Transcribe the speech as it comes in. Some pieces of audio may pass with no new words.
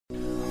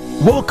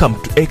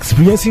Welcome to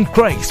Experiencing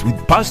Christ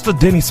with Pastor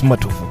Dennis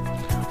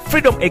Matovu.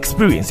 Freedom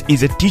Experience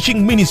is a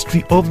teaching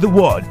ministry of the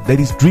Word that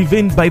is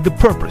driven by the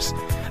purpose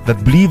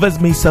that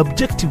believers may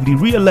subjectively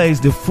realize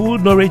the full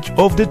knowledge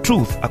of the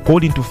truth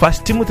according to 1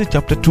 Timothy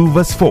chapter 2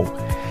 verse 4.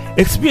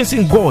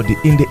 Experiencing God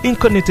in the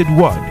incarnated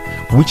Word,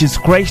 which is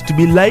Christ, to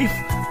be life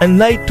and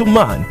light to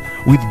man,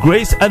 with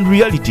grace and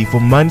reality for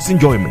man's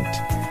enjoyment.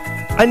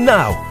 And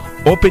now,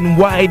 open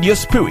wide your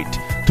spirit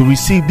to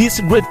receive this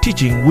great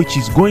teaching, which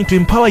is going to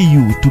empower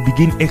you to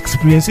begin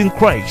experiencing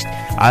Christ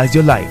as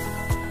your life.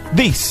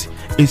 This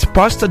is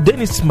Pastor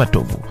Dennis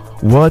Matovu,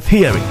 worth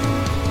hearing.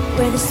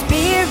 Where the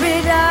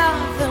Spirit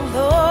of the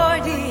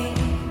Lord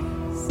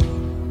is,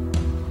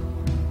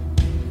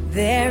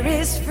 there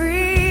is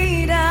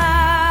freedom.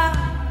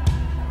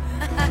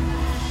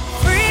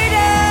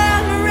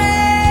 Freedom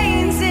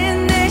reigns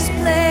in this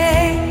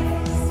place.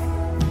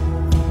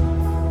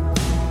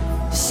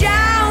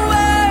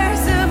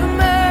 Showers of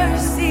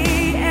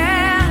mercy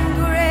and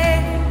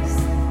grace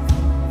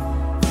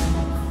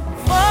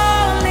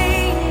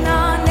falling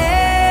on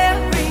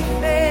every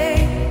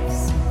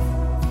face.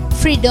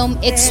 Freedom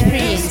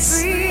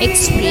Experience,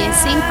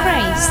 experiencing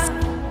Christ.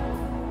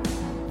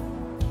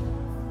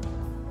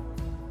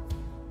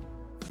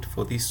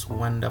 For this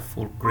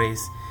wonderful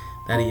grace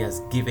that He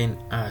has given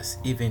us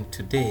even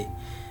today.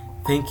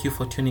 Thank you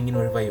for tuning in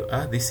wherever you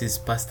are. This is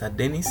Pastor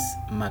Dennis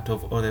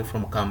Matovu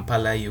from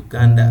Kampala,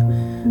 Uganda,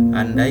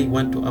 and I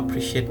want to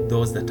appreciate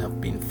those that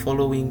have been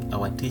following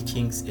our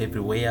teachings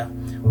everywhere,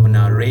 on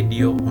our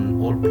radio,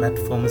 on all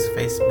platforms,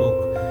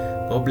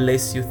 Facebook. God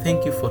bless you.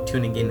 Thank you for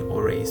tuning in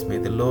always. May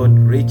the Lord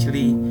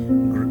richly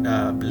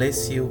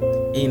bless you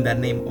in the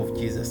name of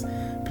Jesus.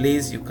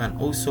 Please, you can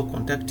also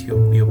contact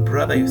your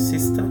brother, your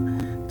sister,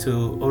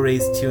 to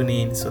always tune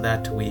in so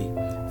that we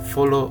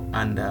follow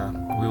and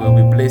we will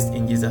be blessed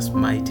in Jesus'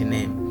 mighty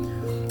name.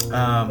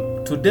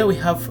 Today we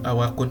have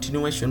our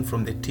continuation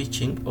from the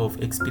teaching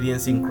of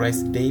Experiencing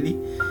Christ Daily,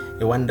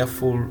 a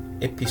wonderful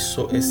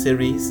episode, a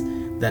series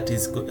that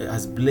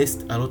has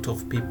blessed a lot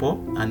of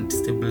people and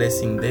still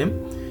blessing them.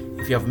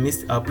 If you have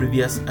missed our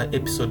previous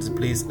episodes,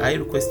 please, I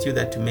request you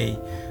that you may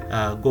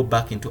go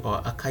back into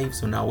our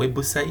archives on our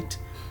website.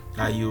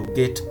 You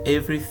get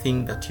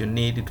everything that you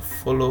need to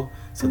follow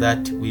so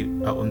that we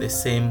are on the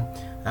same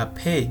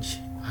page.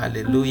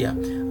 Hallelujah.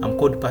 I'm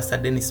called Pastor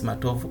Dennis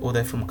Matovu, all the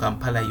way from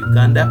Kampala,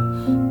 Uganda.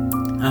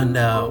 And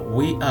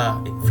we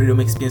are a Freedom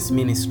Experience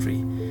Ministry,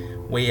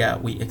 where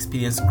we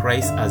experience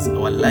Christ as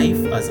our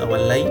life, as our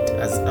light,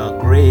 as our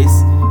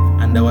grace,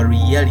 and our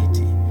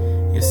reality.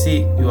 You see,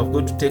 you have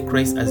got to take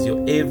Christ as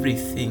your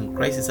everything.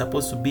 Christ is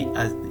supposed to be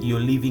as your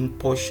living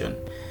portion,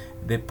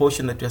 the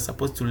portion that you are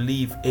supposed to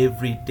live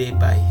every day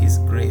by His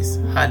grace.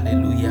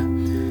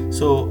 Hallelujah.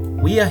 So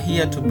we are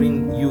here to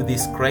bring you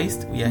this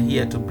Christ. We are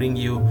here to bring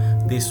you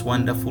this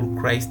wonderful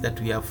Christ that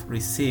we have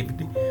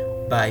received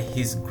by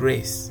His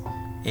grace.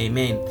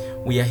 Amen.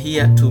 We are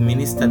here to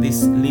minister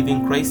this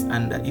living Christ,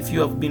 and if you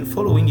have been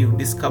following, you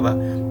discover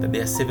that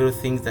there are several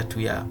things that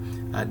we are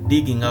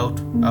digging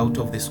out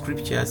of the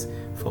scriptures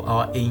for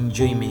our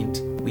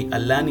enjoyment. We are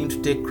learning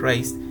to take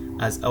Christ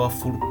as our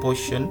full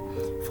portion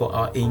for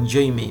our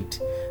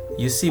enjoyment.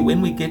 You see, when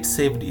we get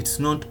saved, it's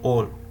not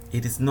all.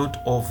 It is not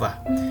over.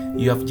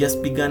 You have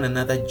just begun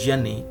another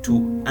journey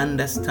to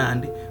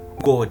understand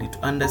God,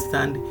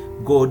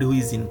 who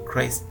is in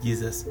Christ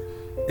Jesus.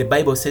 The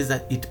Bible says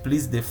that it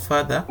pleased the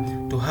Father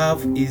to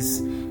have His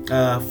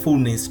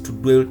fullness to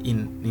dwell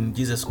in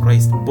Jesus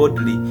Christ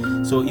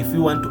bodily. So if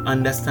you want to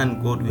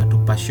understand God, we have to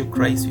pursue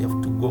Christ. We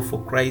have to go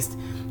for Christ.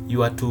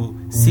 You are to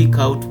seek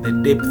out the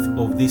depth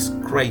of this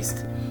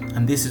Christ.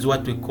 And this is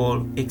what we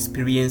call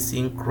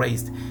experiencing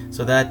Christ,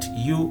 so that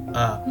you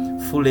are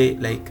fully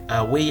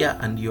aware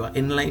and you are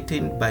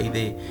enlightened by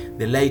the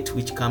light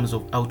which comes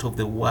out of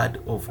the Word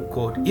of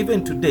God.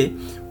 Even today,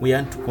 we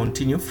want to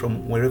continue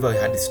from wherever we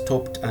had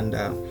stopped, and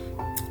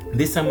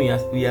this time we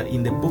are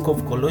in the book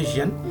of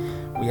Colossians.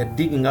 We are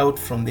digging out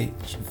from the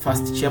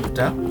first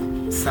chapter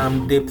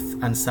some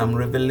depth and some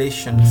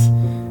revelations.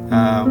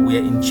 We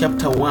are in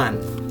chapter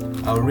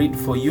 1. I'll read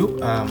for you.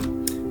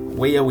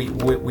 Where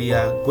we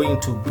are going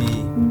to be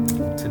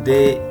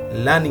today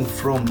learning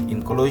from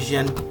in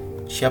Colossians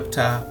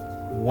chapter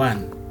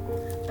 1.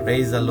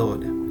 Praise the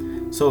Lord.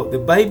 So the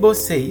Bible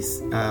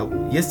says,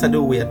 yesterday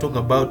we were talking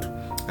about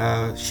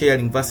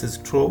sharing verses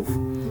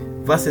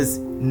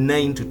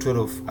 9 to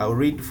 12. I'll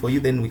read for you,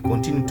 then we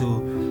continue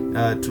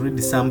to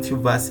read some few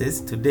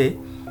verses today,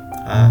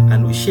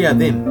 and we share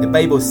them. The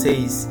Bible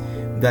says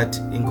that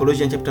in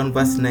Colossians chapter 1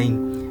 verse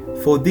 9,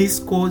 "For this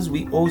cause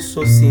we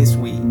also, since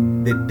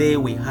the day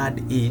we heard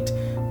it,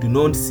 do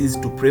not cease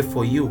to pray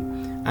for you,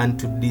 and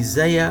to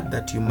desire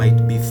that you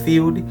might be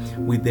filled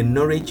with the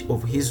knowledge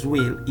of His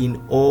will in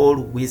all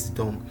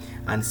wisdom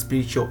and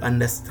spiritual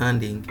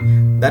understanding."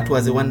 That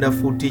was a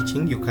wonderful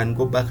teaching. You can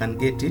go back and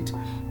get it,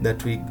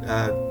 that we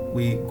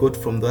we got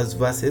from those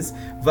verses.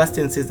 Verse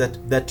 10 says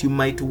that you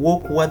might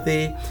walk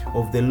worthy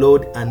of the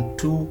Lord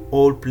unto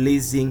all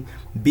pleasing,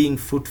 being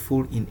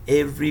fruitful in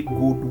every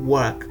good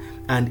work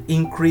and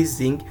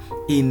increasing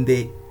in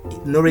the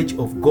knowledge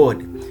of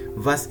God.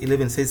 Verse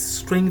 11 says,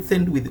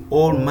 strengthened with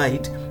all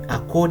might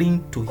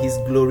according to his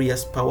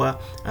glorious power,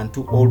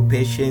 unto all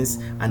patience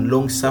and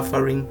long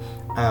suffering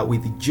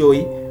with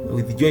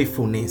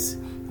joyfulness.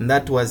 And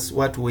that was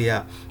what we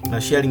are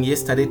sharing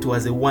yesterday. It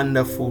was a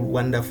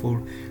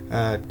wonderful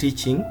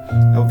teaching.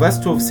 Verse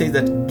 12 says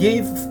that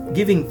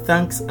giving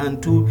thanks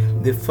unto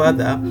the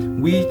Father,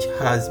 which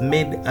has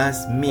made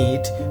us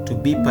meet to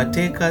be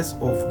partakers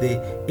of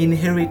the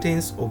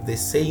inheritance of the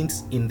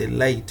saints in the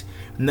light.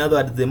 In other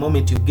words, the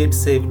moment you get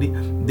saved,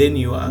 then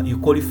you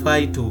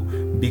qualify to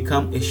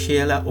become a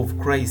sharer of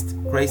Christ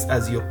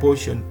as your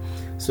portion.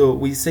 So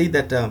we say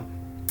that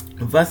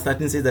verse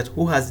 13 says that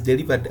who has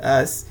delivered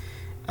us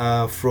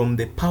from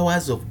the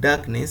powers of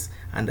darkness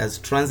and has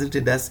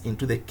translated us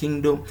into the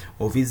kingdom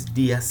of his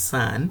dear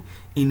Son,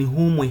 in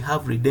whom we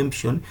have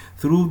redemption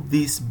through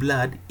this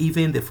blood,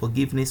 even the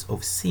forgiveness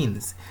of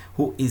sins,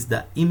 who is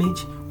the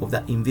image of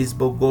the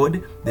invisible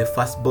God, the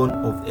firstborn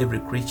of every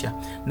creature.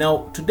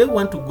 Now, today we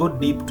want to go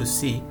deep to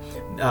see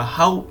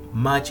how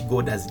much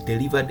God has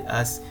delivered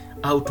us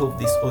out of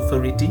this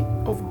authority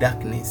of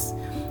darkness.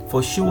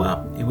 For sure,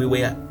 we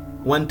were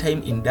one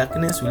time in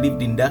darkness. We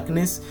lived in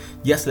darkness,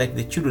 just like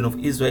the children of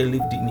Israel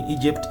lived in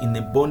Egypt in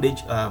the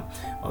bondage,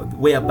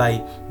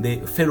 whereby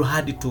the Pharaoh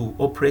had to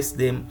oppress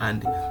them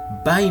and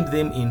bind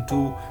them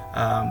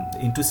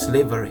into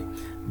slavery.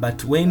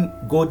 But when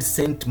God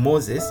sent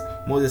Moses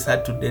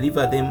had to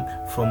deliver them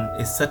from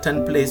a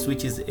certain place,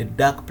 which is a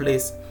dark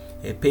place,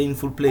 a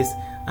painful place,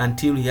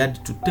 until he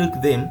had to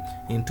take them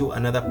into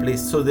another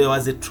place. So there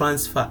was a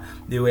transfer.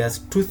 There were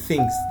two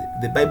things.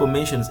 The Bible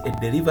mentions a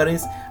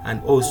deliverance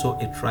and also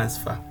a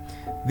transfer.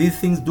 These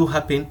things do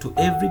happen to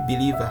every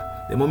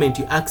believer. The moment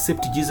you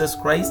accept Jesus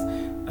Christ,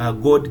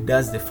 God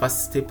does the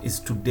first step is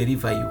to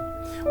deliver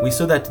you. We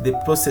saw that the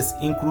process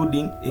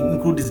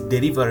includes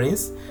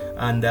deliverance,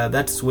 and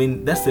that's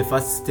the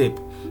first step.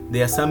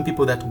 There are some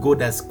people that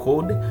God has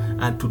called,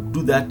 and to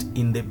do that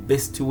in the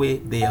best way,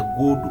 they are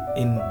good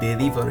in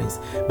deliverance.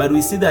 But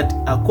we see that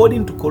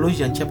according to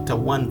Colossians chapter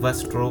 1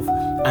 verse 12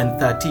 and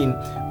 13,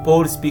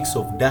 Paul speaks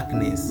of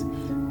darkness.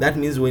 That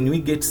means when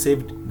we get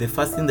saved, the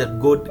first thing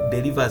that God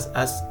delivers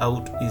us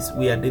out is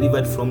we are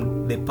delivered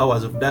from the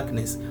powers of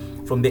darkness,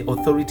 from the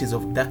authorities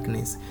of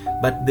darkness.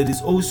 But there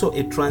is also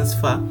a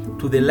transfer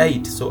to the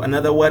light. So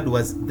another word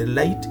was the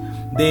light.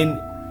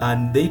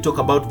 And they talk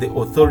about the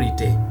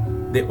authority.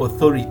 The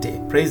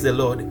authority. Praise the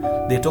Lord.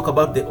 They talk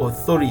about the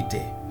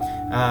authority.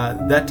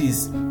 That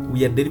is,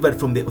 we are delivered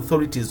from the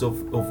authorities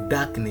of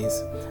darkness.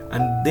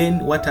 And then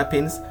what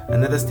happens?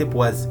 Another step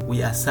was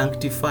we are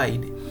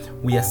sanctified.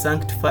 We are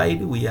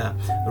sanctified, we are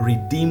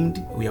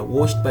redeemed, we are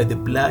washed by the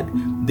blood.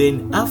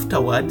 Then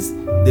afterwards,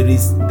 there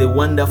is the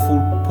wonderful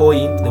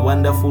point, the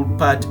wonderful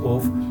part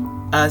of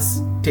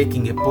us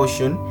taking a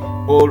portion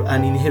or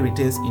an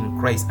inheritance in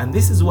Christ. And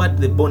this is what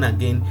the born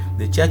again,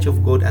 the Church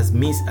of God has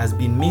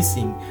been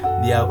missing.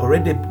 They are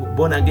already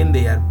born again,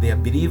 they are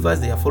believers,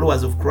 they are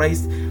followers of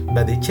Christ,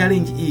 but the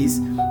challenge is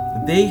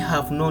they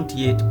have not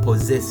yet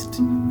possessed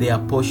their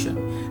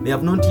portion. They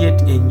have not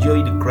yet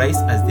enjoyed Christ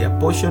as their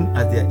portion,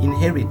 as their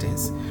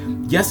inheritance.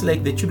 Just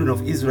like the children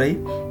of Israel,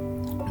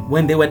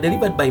 when they were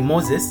delivered by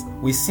Moses,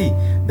 we see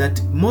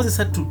that Moses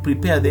had to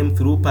prepare them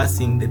through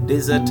passing the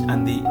desert,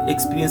 and they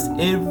experienced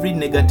every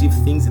negative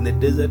things in the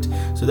desert,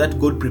 so that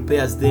God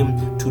prepares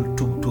them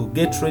to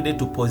get ready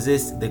to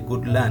possess the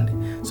good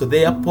land. So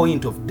their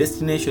point of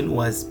destination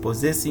was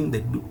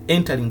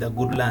entering the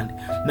good land.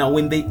 Now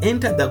when they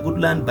entered the good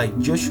land by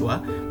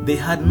Joshua, they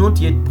had not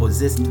yet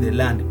possessed the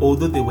land,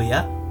 although they were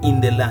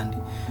in the land.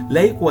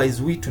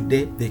 Likewise, we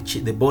today,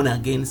 the born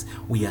agains,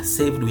 we are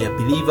saved, we are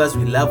believers,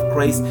 we love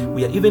Christ,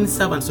 we are even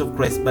servants of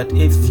Christ, but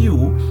a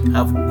few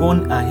have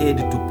gone ahead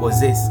to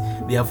possess.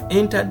 They have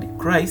entered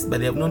Christ, but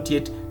they have not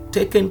yet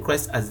taken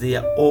Christ as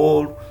their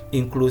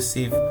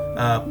all-inclusive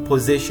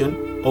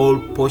possession, all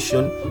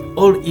portion,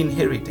 all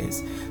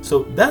inheritance.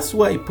 So that's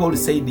why Paul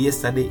said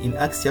yesterday in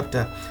Acts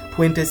chapter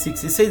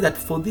 26, he says that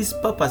for this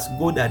purpose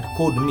God had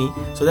called me,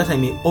 so that I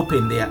may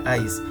open their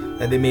eyes,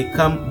 that they may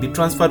be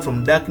transferred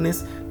from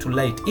darkness to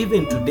light.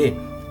 Even today,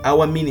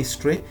 our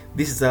ministry,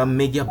 this is our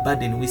major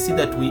burden. We see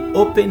that we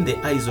open the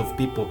eyes of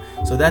people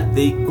so that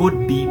they go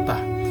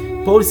deeper.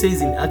 Paul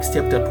says in Acts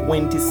chapter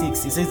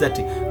 26, he says that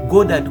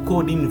God had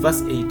called in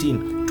verse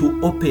 18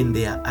 to open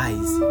their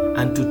eyes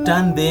and to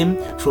turn them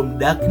from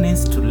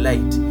darkness to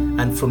light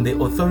and from the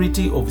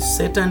authority of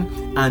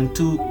Satan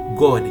unto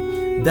God,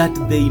 that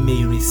they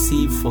may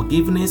receive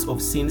forgiveness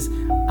of sins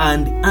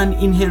and an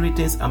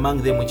inheritance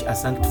among them which are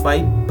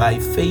sanctified by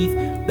faith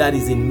that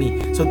is in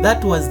me. So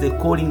that was the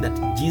calling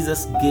that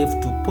Jesus gave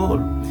to Paul.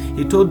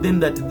 He told them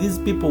that these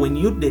people, when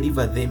you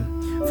deliver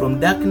them from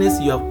darkness,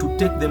 you have to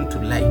take them to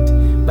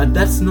light. But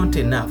that's not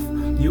enough.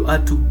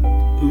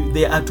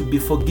 They are to be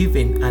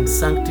forgiven and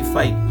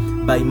sanctified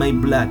by my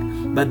blood.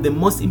 but the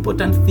most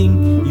important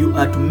thing, you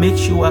are to make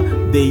sure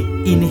they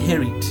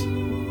inherit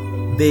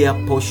their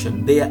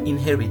portion, their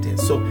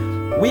inheritance. So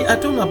we are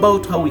talking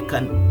about how we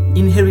can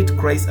inherit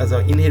Christ as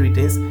our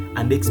inheritance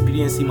and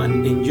experience Him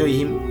and enjoy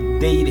Him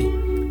daily.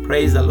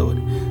 Praise the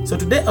Lord. So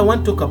today I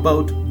want to talk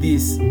about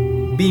this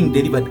being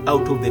delivered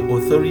out of the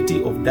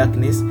authority of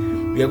darkness.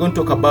 We are going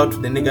to talk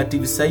about the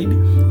negative side,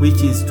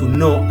 which is to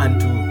know and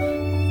to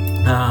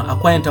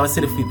acquaint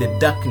ourselves with the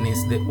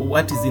darkness,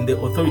 what is in the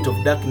authority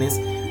of darkness.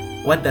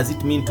 What does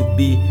it mean to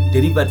be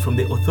delivered from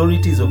the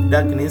authorities of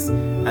darkness?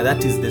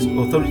 That is the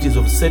authorities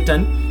of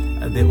Satan,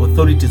 the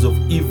authorities of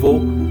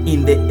evil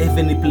in the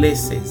heavenly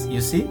places.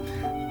 You see,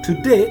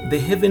 today the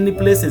heavenly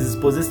places is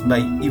possessed by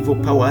evil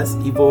powers,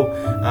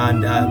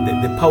 and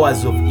the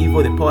powers of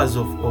evil, the powers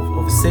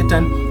of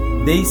Satan.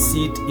 They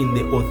sit in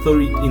the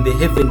authority in the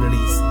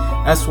heavenlies.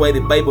 That's why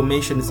the Bible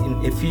mentions in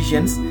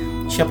Ephesians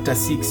chapter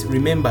 6.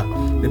 Remember,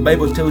 the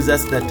Bible tells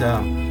us that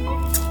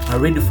I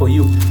read for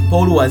you.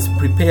 Paul was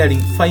preparing,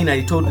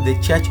 finally told the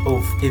church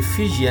of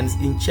Ephesians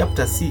in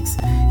chapter 6.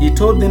 He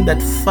told them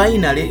that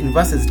finally, in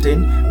verses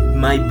 10,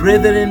 my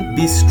brethren,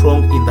 be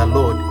strong in the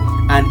Lord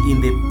and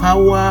in the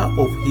power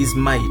of His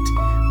might.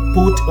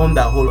 Put on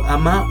the whole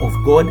armor of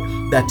God,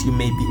 that you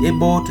may be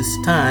able to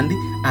stand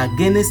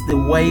against the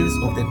wiles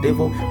of the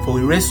devil. For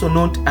we wrestle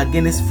not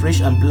against flesh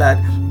and blood,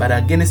 but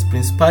against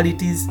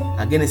principalities,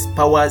 against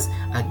powers,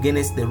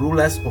 against the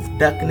rulers of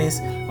darkness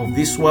of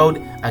this world,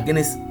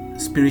 against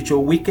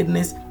spiritual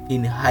wickedness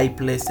in high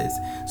places.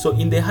 So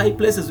in the high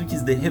places, which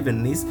is the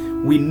heavenlies,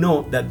 we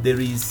know that there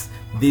is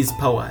these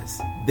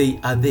powers. They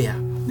are there,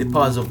 the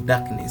powers of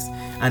darkness,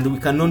 and we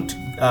cannot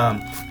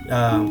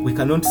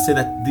say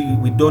that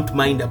we don't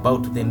mind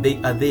about them. They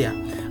are there,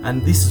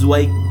 and this is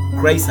why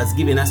Christ has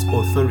given us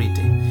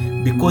authority,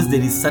 because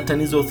there is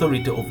Satan's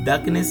authority of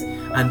darkness,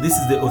 and this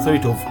is the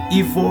authority of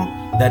evil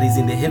that is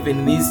in the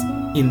heavenlies,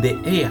 in the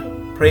air.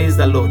 Praise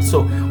the Lord.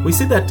 So we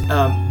see that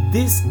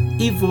this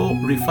evil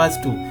refers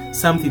to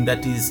something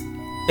that is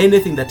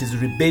anything that is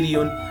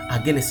rebellion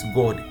against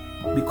God.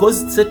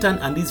 Because Satan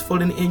and his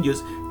fallen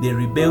angels, they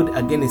rebelled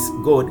against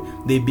God,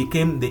 they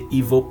became the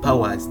evil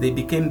powers. They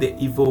became the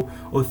evil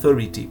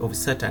authority of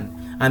Satan.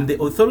 And the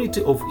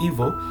authority of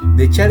evil,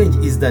 the challenge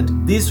is that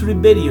this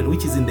rebellion,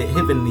 which is in the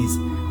heavenlies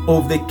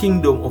of the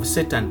kingdom of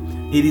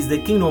Satan, it is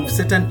the kingdom of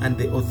Satan and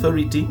the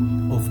authority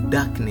of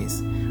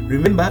darkness.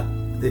 Remember,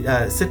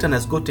 Satan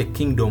has got a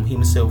kingdom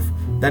himself.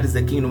 That is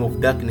the kingdom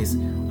of darkness,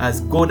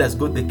 as God has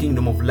got the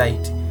kingdom of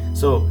light.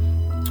 So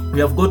we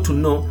have got to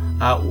know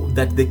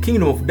that the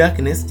kingdom of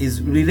darkness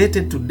is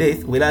related to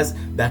death, whereas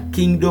the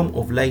kingdom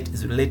of light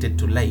is related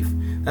to life.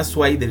 That's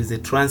why there is a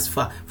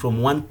transfer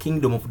from one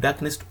kingdom of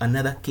darkness to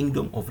another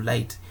kingdom of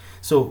light.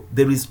 So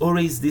there is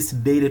always this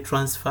daily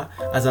transfer,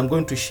 as I'm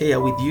going to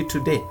share with you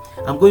today.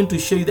 I'm going to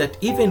show you that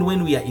even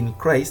when we are in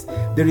Christ,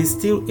 there is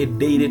still a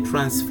daily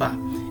transfer.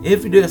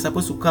 Every day you are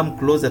supposed to come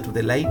closer to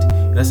the light.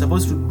 You are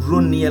supposed to draw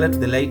nearer to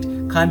the light,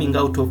 coming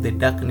out of the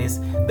darkness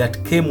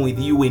that came with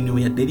you when you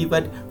were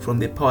delivered from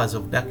the powers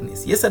of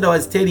darkness. Yesterday I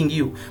was telling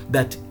you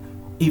that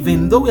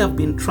even though we have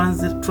been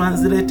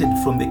translated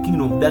from the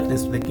kingdom of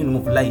darkness to the kingdom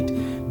of light,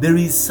 there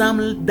is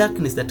some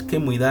darkness that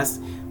came with us.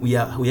 We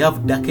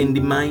have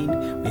darkened mind,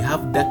 we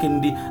have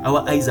darkened,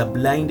 our eyes are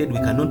blinded, we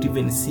cannot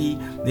even see.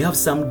 We have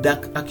some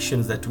dark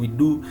actions that we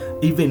do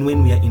even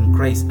when we are in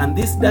Christ. And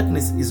this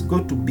darkness we have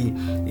got to be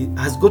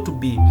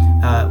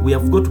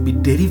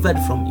delivered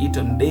from it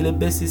on a daily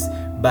basis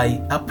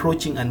by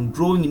approaching and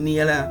drawing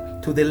nearer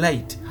to the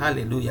light.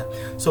 Hallelujah.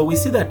 So we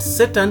see that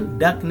Satan,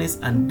 darkness,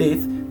 and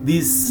death,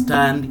 these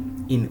stand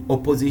in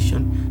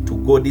opposition to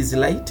God's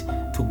light,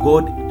 to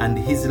God and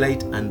His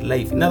light and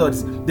life. In other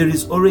words, there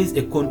is always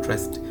a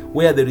contrast.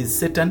 Where there is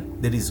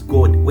Satan, there is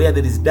God. Where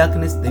there is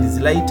darkness, there is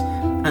light.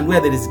 And where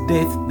there is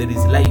death, there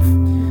is life.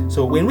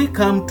 So when we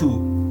come to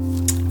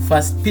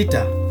 1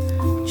 Peter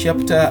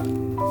chapter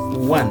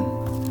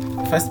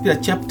 1, 1 Peter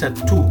chapter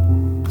 2,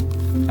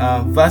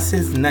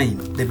 verses 9,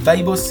 the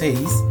Bible says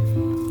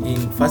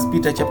in 1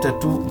 Peter chapter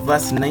 2,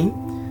 verse 9,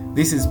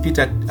 this is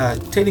Peter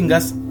telling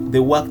us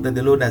the work that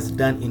the Lord has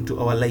done into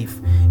our life.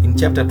 In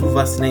chapter 2,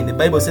 verse 9, the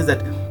Bible says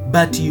that,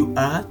 but you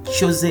are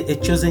a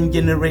chosen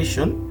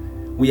generation.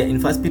 We are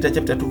in 1 Peter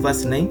chapter 2,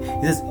 verse 9.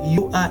 It says,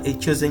 you are a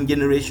chosen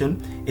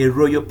generation, a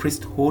royal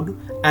priesthood,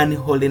 an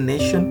holy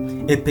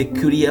nation, a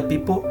peculiar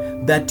people,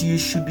 that you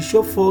should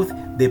show forth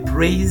the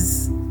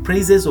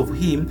praises of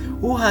Him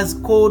who has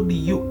called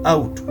you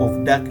out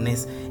of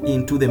darkness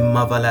into the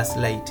marvelous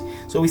light.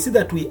 So we see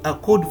that we are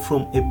called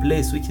from a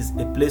place which is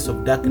a place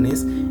of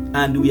darkness,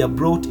 and we are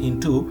brought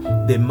into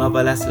the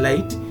marvelous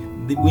light,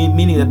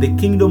 meaning that the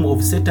kingdom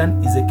of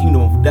Satan is a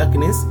kingdom of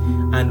darkness,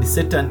 and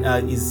Satan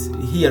is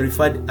here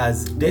referred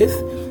as death,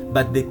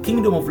 but the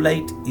kingdom of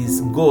light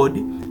is God,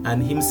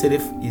 and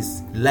Himself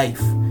is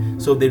life.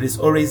 So there is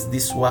always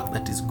this work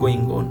that is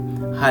going on.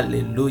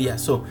 Hallelujah.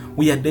 So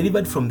we are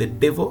delivered from the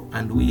devil,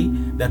 and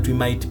that we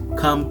might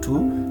come to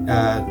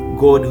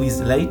God who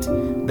is light,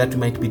 that we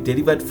might be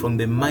delivered from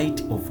the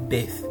might of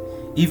death.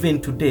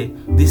 even today,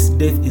 this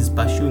death is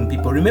pursuing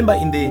people. Remember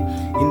in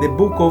the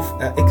book of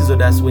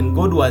Exodus, when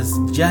God was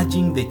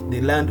judging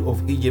the land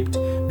of Egypt,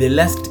 the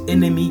last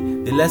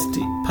enemy, the last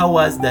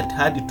powers that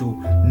had to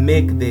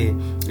make the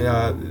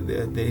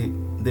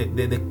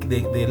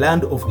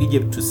land of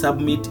Egypt to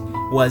submit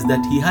was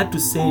that he had to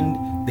send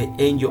the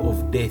angel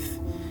of death.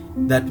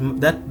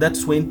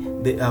 That's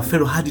when the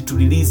Pharaoh had to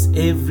release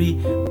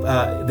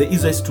the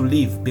Israelites to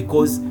leave,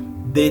 because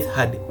death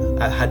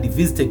had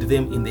visited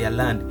them in their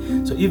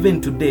land. So even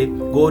today,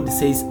 God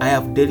says, I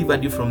have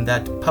delivered you from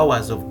that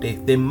powers of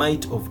death, the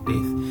might of death.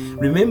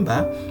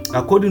 Remember,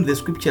 according to the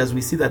scriptures,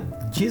 we see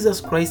that Jesus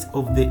Christ,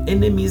 of the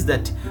enemies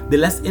that the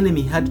last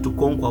enemy had to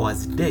conquer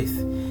was death.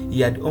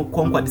 He had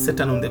conquered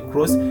Satan on the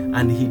cross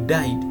and he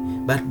died.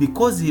 But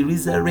because he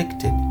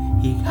resurrected,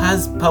 he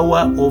has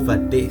power over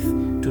death.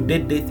 Today,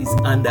 death is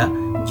under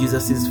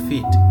Jesus'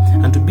 feet.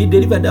 And to be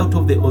delivered out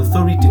of the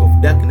authority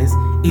of darkness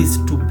is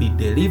to be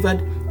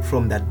delivered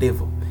from the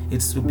devil.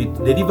 It's to be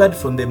delivered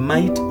from the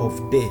might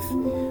of death.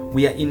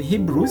 We are in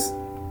Hebrews.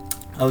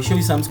 I'll show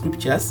you some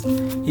scriptures.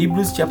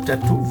 Hebrews chapter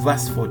 2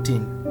 verse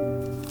 14.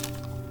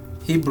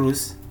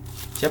 Hebrews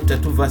chapter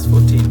 2 verse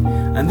 14.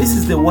 And this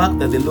is the work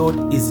that the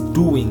Lord is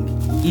doing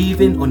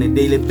even on a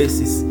daily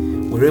basis,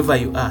 wherever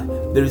you are.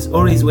 There is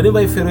always, whenever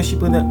you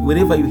fellowship,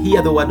 wherever you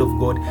hear the word of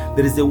God,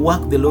 there is a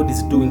work the Lord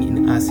is doing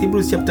in us.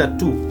 Hebrews chapter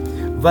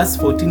 2 verse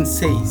 14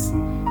 says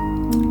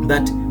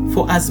that,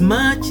 for as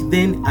much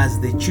then as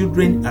the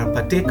children are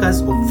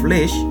partakers of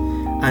flesh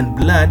and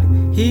blood,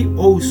 he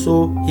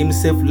also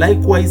himself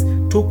likewise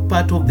took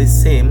part of the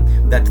same,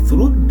 that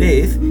through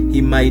death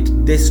he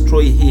might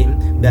destroy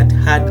him that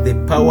had the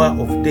power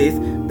of death,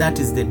 that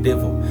is the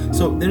devil.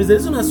 So there is a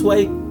reason as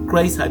why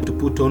Christ had to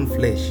put on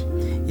flesh.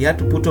 He had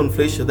to put on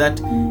flesh so that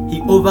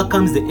he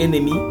overcomes the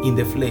enemy in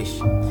the flesh.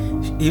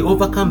 He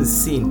overcomes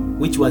sin,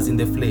 which was in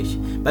the flesh.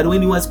 But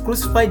when he was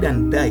crucified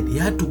and died, he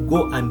had to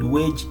go and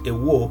wage a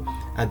war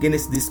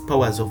against these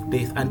powers of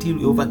death until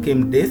he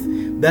overcame death.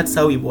 That's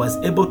how he was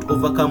able to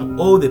overcome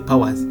all the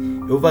powers.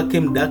 He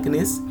overcame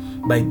darkness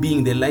by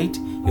being the light.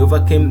 He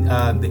overcame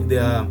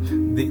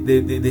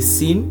the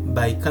sin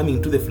by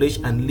coming to the flesh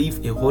and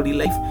live a holy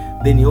life.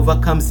 Then he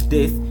overcomes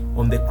death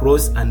on the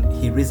cross and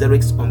he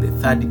resurrects on the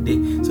third day.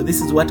 So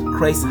this is what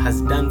Christ has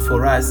done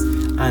for us,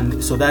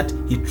 and so that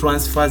he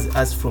transfers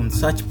us from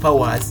such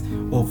powers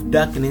of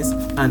darkness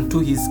unto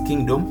his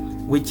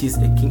kingdom, which is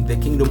the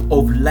kingdom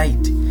of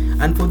light.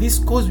 And for this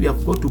cause we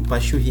have got to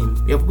pursue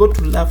him. We have got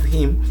to love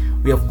him.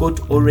 We have got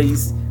to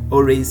always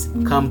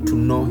come to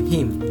know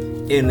him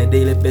on a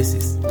daily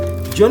basis.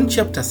 John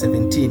chapter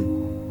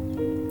 17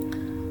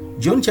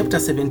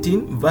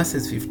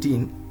 verses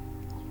 15,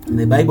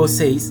 the Bible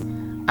says,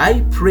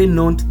 I pray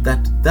not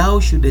that thou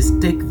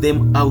shouldest take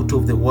them out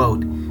of the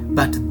world,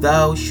 but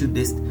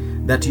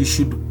that you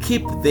should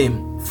keep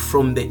them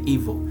from the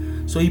evil.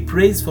 So he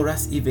prays for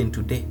us even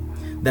today,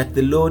 that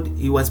the Lord,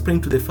 he was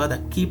praying to the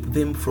Father, keep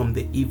them from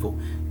the evil.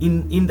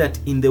 In that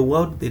in the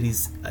world there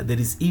is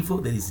evil,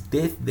 there is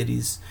death, there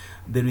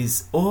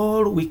is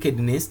all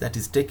wickedness that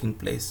is taking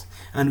place.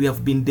 And we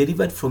have been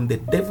delivered from the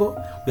devil,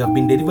 we have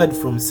been delivered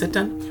from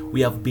Satan,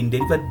 we have been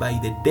delivered by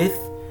the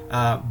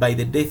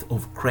death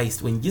of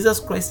Christ. When Jesus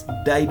Christ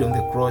died on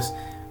the cross,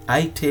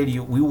 I tell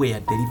you, we were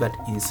delivered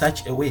in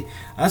such a way.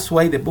 That's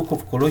why the book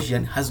of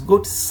Colossians has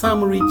got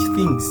some rich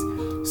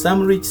things,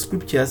 some rich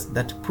scriptures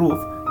that prove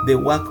the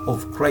work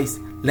of Christ,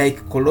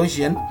 like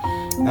Colossians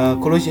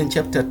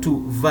chapter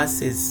 2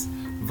 verses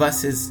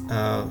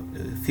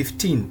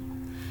 15.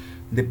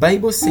 The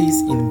Bible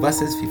says in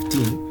verses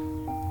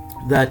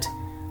 15 that,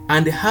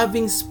 and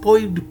having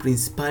spoiled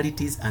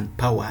principalities and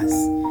powers,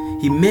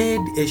 he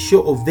made a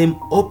show of them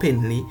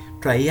openly,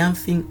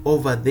 triumphing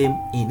over them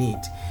in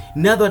it.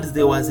 In other words,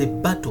 there was a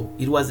battle.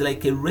 It was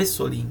like a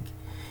wrestling.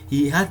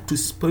 He had to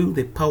spoil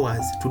the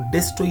powers, to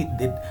destroy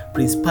the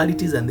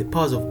principalities and the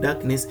powers of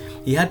darkness.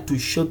 He had to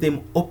show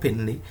them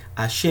openly,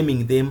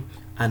 shaming them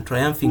and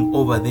triumphing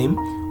over them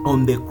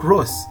on the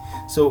cross.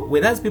 So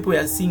whereas people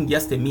are seeing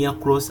just a mere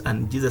cross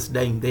and Jesus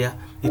dying there,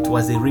 it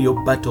was a real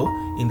battle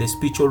in the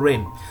spiritual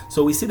realm.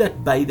 So we see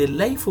that by the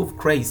life of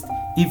Christ,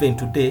 even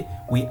today,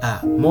 we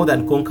are more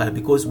than conquerors,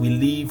 because we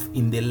live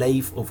in the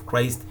life of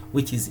Christ,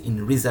 which is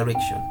in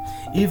resurrection.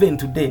 Even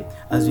today,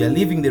 as we are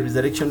living the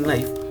resurrection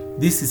life,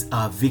 this is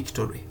our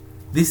victory.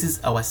 This is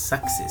our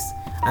success.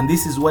 And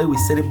this is why we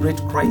celebrate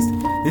Christ.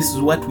 This is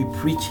what we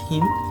preach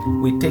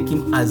him. We take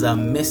him as our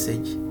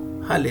message.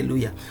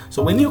 Hallelujah.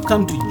 So when you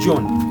come to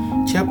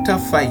John chapter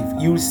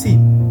 5, you'll see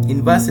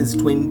in verses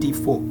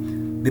 24,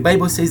 the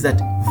Bible says that,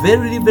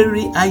 verily,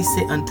 verily, I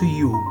say unto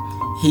you,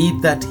 he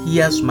that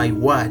hears my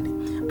word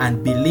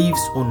and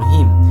believes on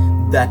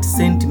him that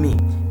sent me,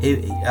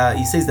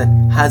 he says that,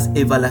 has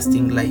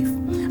everlasting life,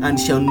 and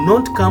shall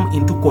not come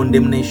into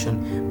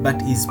condemnation,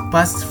 but is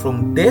passed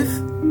from death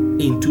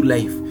into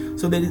life.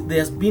 So there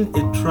has been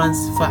a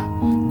transfer.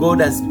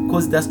 God has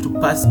caused us to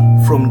pass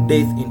from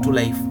death into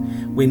life.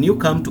 When you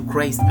come to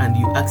Christ and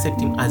you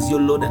accept him as your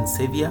Lord and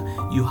Savior,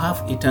 you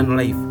have eternal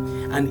life.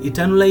 And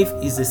eternal life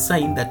is a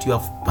sign that you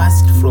have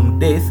passed from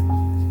death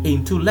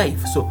into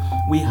life. So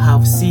we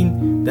have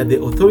seen that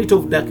the authority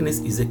of darkness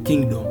is a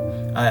kingdom,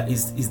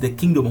 is the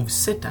kingdom of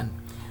Satan,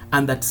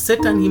 and that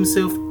Satan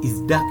himself is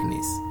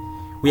darkness.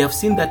 We have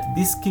seen that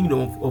this kingdom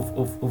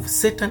of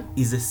Satan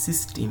is a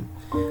system.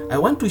 I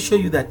want to show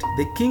you that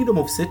the kingdom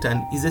of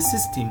Satan is a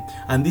system,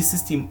 and this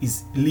system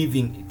is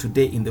living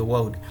today in the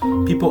world.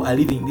 People are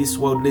living in this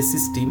worldly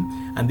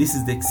system, and this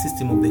is the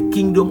system of the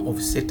kingdom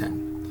of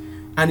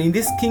Satan. And in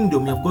this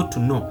kingdom, you have got to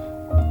know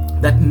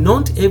that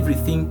not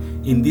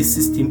everything in this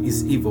system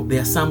is evil.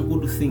 There are some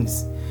good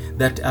things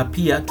that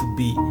appear to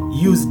be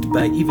used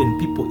by even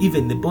people,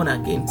 even the born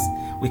again.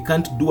 We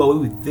can't do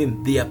away with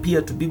them. They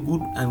appear to be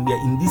good, and we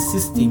are in this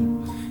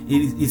system.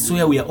 It's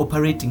where we are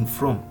operating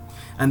from.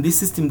 And this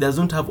system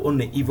doesn't have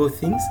only evil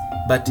things,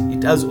 but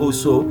it has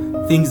also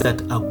things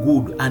that are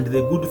good. And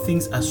the good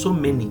things are so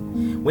many,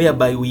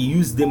 whereby we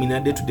use them in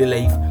our day-to-day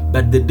life,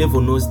 but the devil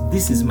knows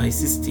this is my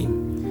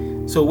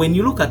system. So when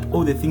you look at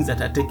all the things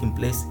that are taking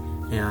place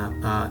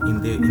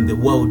in the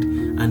world,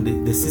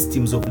 and the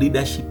systems of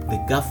leadership,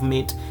 the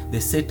government, the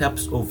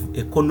setups of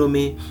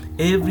economy,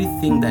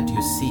 everything that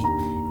you see,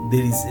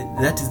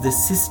 that is the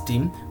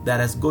system that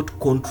has got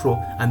control,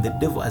 and the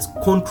devil has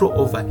control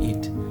over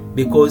it,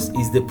 because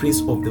he's the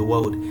prince of the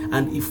world.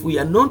 And if we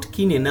are not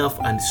keen enough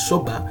and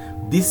sober,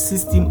 this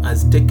system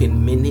has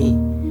taken many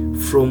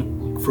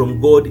from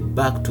God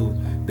back to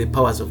the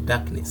powers of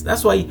darkness.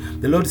 That's why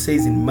the Lord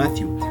says in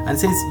Matthew, and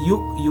says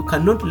you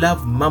cannot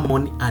love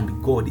mammon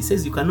and God. He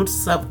says you cannot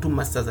serve two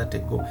masters at a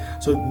go.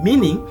 So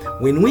meaning,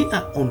 when we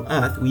are on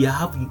earth, we are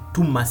having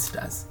two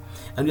masters,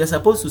 and you are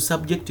supposed to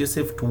subject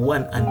yourself to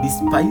one and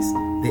despise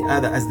the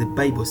other, as the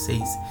Bible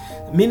says.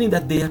 Meaning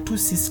that there are two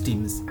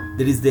systems.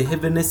 There is the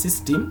heavenly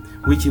system,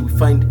 which we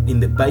find in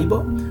the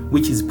Bible,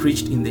 which is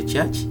preached in the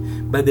church,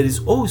 but there is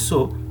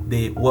also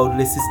the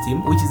worldly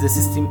system, which is the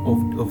system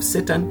of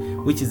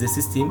Satan, which is the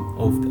system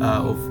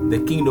of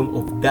the kingdom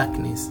of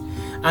darkness.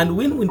 And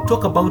when we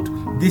talk about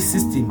this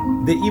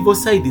system, the evil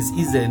side is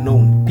easily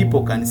known.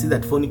 People can see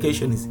that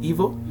fornication is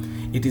evil.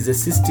 It is a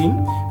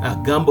system.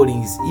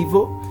 Gambling is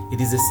evil. It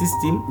is a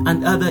system,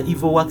 and other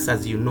evil works,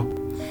 as you know.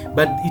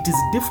 But it is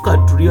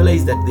difficult to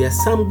realize that there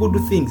are some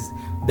good things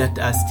that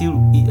are still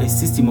a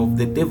system of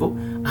the devil,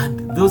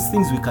 and those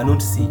things we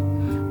cannot see.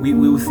 We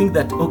will think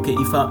that, okay,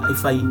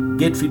 if I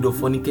get rid of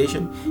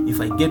fornication, if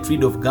I get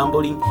rid of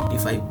gambling,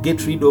 if I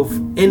get rid of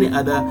any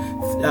other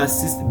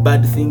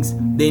bad things,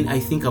 then I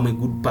think I'm a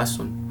good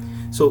person.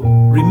 So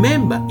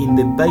remember, in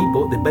the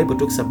Bible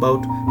talks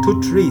about two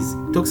trees.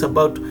 It talks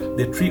about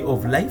the tree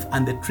of life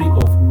and the tree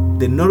of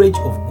the knowledge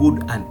of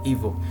good and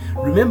evil.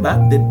 Remember,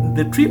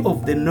 the tree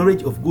of the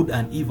knowledge of good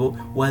and evil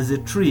was a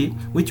tree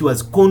which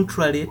was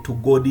contrary to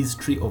God's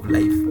tree of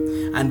life.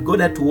 And God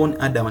had to warn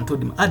Adam and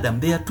told him,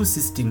 Adam, there are two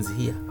systems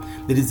here.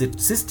 There is a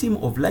system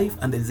of life,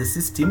 and there is a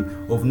system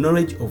of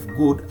knowledge of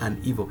good and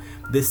evil.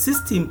 The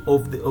system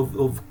of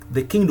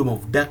the kingdom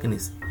of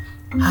darkness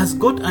has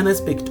got an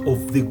aspect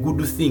of the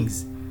good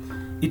things.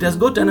 It has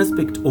got an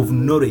aspect of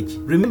knowledge.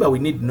 Remember, we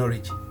need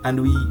knowledge,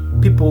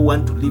 and people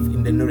want to live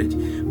in the knowledge.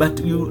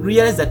 But you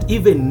realize that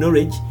even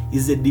knowledge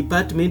is a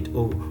department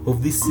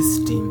of this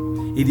system.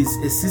 It is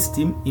a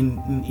system in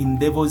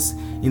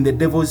the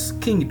devil's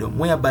kingdom,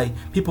 whereby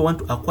people want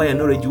to acquire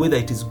knowledge, whether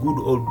it is good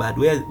or bad,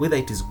 whether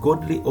it is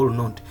godly or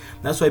not.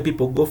 That's why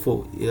people go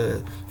for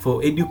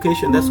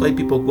education. That's why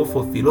people go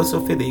for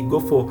philosophy. They go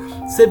for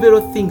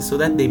several things so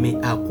that they may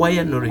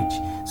acquire knowledge,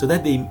 so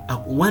that they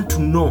want to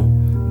know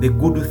the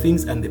good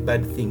things and the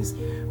bad things.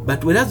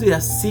 But whereas they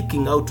are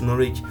seeking out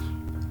knowledge,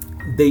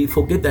 they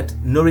forget that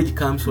knowledge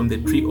comes from the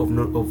tree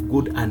of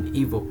good and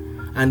evil.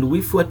 And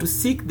if we are to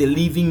seek the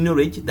living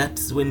knowledge,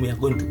 that's when we are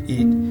going to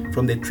eat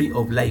from the tree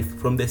of life,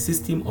 from the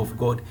system of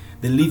God.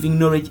 The living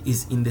knowledge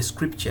is in the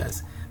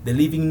scriptures. The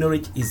living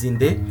knowledge is in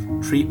the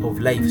tree of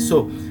life.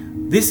 So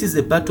this is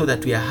the battle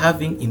that we are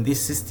having in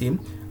this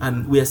system,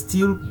 and we are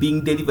still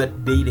being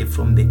delivered daily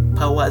from the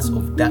powers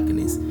of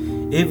darkness.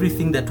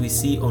 Everything that we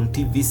see on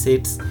TV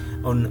sets,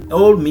 on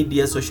all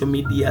media, social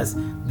medias,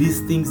 these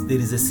things, there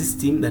is a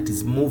system that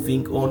is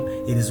moving on.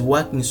 It is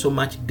working so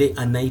much day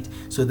and night,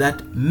 so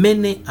that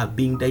many are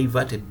being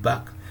diverted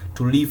back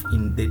to live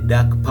in the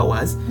dark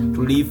powers,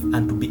 to live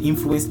and to be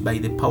influenced by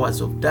the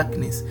powers of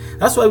darkness.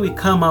 That's why we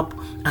come up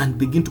and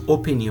begin to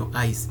open your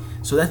eyes,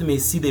 so that you may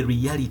see the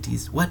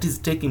realities, what is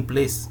taking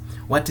place,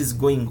 what is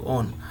going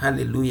on.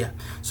 Hallelujah.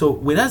 So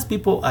whereas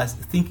people are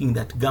thinking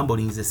that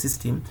gambling is a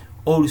system,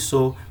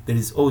 also there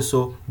is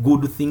also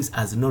good things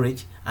as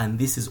knowledge, and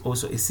this is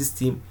also a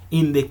system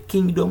in the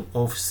kingdom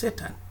of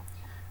Satan.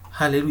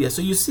 Hallelujah.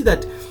 So you see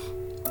that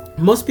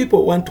most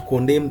people want to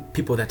condemn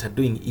people that are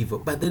doing evil,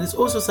 but there is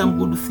also some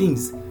good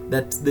things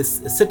that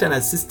Satan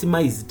has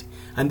systemized,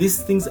 and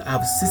these things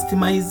have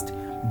systemized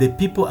the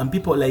people, and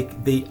people,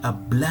 like, they are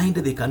blind,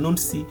 they cannot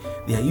see.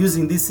 They are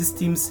using these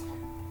systems,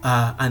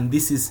 and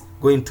this is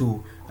going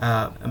to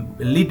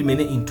lead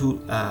many into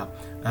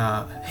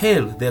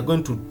hell. They are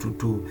going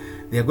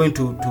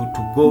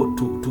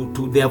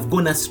they have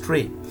gone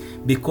astray.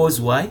 Because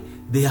why?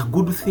 There are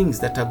good things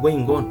that are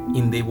going on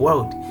in the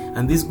world,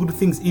 and these good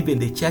things, even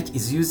the church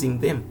is using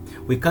them.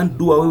 We can't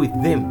do away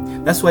with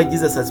them. That's why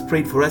Jesus has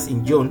prayed for us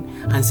in John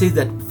and says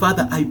that,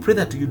 Father, I pray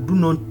that you do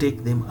not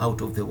take them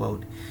out of the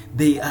world.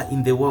 They are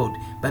in the world,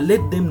 but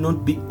let them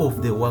not be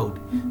of the world.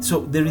 So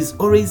there is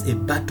always a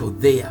battle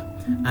there,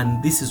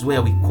 and this is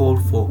where we call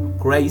for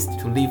Christ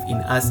to live in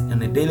us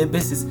on a daily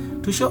basis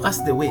to show us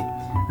the way.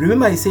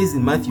 Remember, he says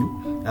in Matthew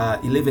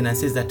 11 and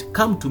says that,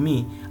 come to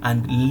me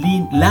and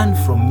learn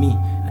from me.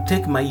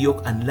 Take my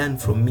yoke and learn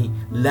from me.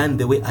 Learn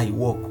the way I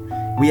walk.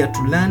 We are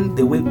to learn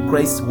the way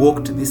Christ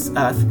walked this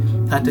earth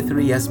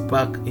 33 years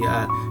back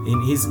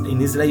in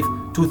his life,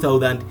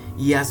 2,000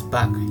 years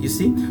back. You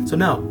see? So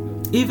now,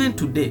 even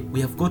today,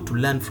 we have got to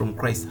learn from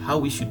Christ how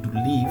we should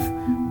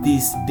live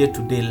this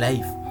day-to-day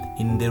life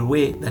in the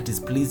way that is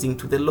pleasing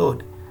to the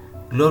Lord.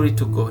 Glory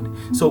to God.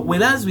 So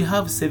whereas we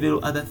have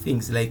several other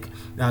things like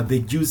the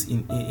Jews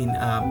which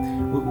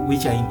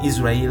are in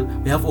Israel,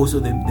 we have also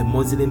the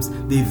Muslims.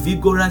 They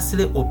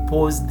vigorously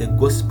oppose the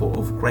gospel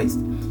of Christ.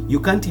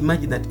 You can't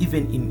imagine that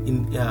even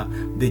in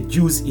the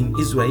Jews in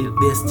Israel,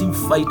 they are still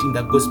fighting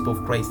the gospel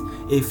of Christ.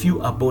 A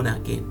few are born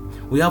again.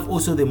 We have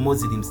also the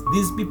Muslims.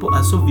 These people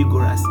are so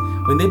vigorous.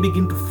 When they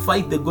begin to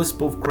fight the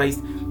gospel of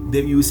Christ,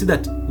 you see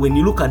that when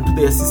you look into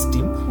their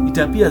system, it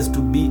appears to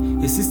be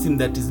a system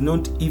that is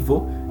not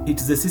evil. It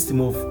is a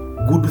system of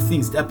good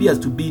things. It appears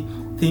to be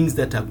things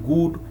that are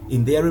good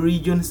in their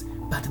religions,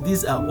 but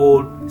these are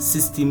all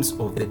systems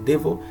of the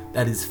devil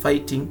that is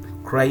fighting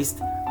Christ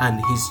and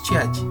his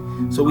church.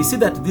 So we see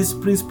that these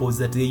principles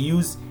that they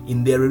use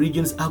in their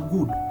religions are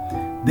good.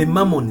 The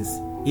Mormons,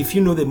 if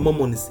you know the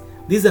Mormons,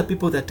 these are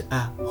people that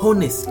are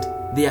honest.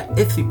 They are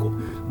ethical.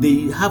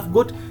 They have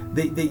got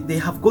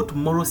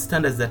moral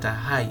standards that are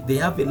high. They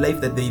have a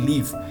life that they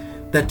live,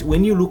 that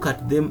when you look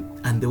at them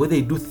and the way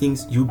they do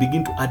things, you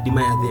begin to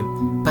admire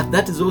them. But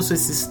that is also a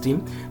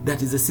system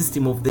that is a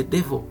system of the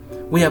devil,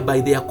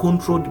 whereby they are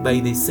controlled by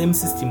the same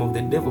system of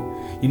the devil.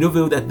 You know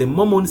very well that the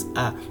Mormons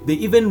they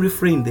even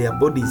refrain their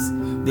bodies.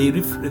 They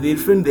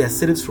refrain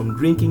themselves from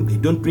drinking. They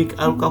don't drink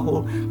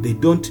alcohol. They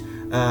don't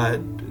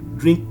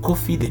drink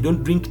coffee. They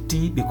don't drink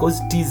tea, because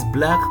tea is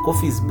black,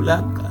 coffee is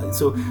black.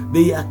 So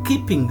they are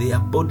keeping their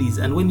bodies.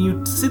 And when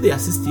you see their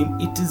system,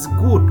 it is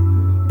good.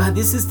 But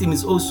this system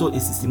is also a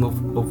system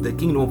of the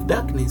kingdom of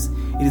darkness.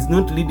 It is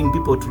not leading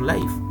people to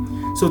life.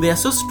 So they are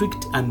so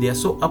strict and they are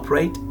so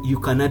upright, you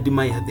can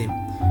admire them.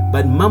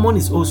 But Mammon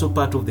is also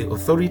part of the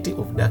authority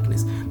of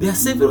darkness. There are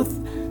several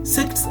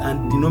sects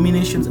and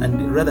denominations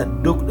and rather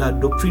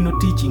doctrinal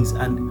teachings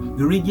and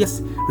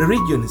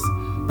religions,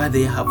 but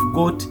they have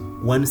got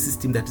one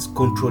system that is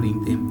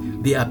controlling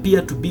them. They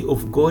appear to be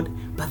of God,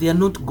 but they are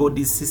not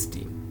God's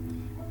system.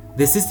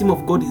 The system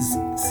of God is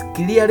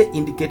clearly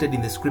indicated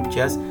in the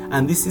scriptures,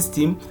 and this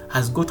system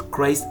has got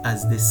Christ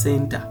as the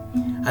center,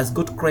 has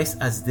got Christ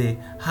as the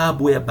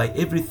hub, whereby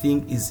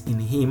everything is in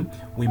him.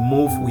 We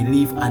move, we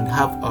live, and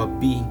have our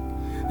being.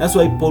 That's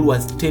why Paul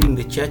was telling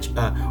the church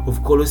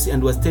of Colossae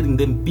and was telling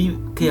them, be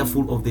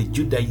careful of the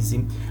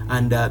Judaism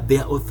and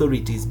their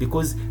authorities,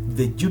 because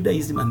the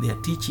Judaism and their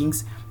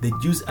teachings, the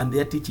Jews and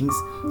their teachings,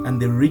 and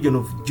the religion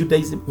of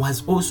Judaism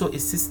was also a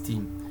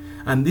system.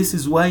 And this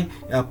is why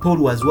Paul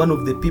was one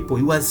of the people.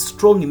 He was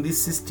strong in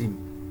this system.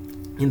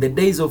 In the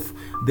days of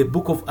the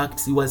book of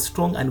Acts, he was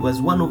strong and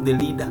was one of the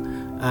leaders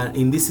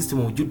in this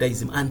system of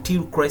Judaism,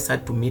 until Christ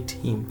had to meet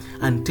him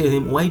and tell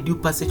him, why do you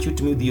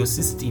persecute me with your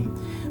system?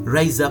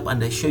 Rise up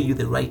and I show you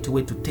the right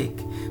way to take.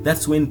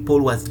 That's when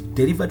Paul was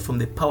delivered from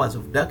the powers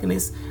of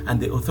darkness and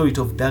the authority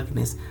of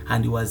darkness,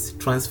 and he was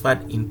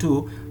transferred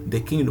into the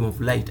kingdom of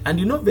light. And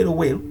you know very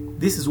well,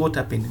 this is what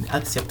happened in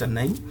Acts chapter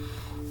 9.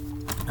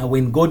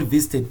 When God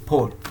visited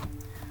Paul,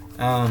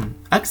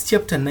 Acts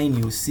chapter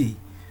 9, you see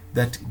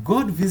that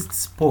God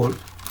visits Paul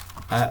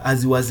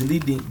as he was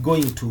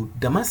going to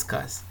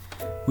Damascus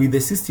with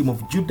the system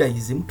of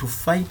Judaism to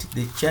fight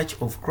the church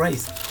of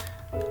Christ.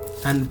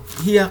 And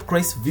here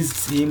Christ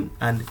visits him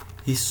and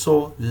he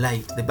saw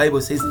light. The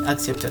Bible says in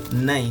Acts chapter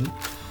 9,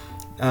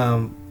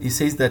 it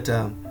says that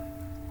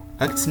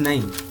Acts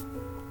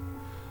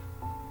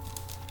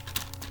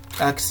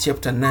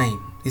chapter 9,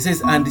 it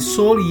says, and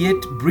Saul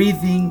yet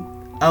breathing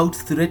out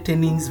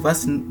threatenings,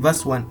 verse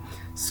 1,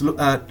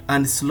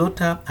 and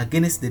slaughter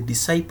against the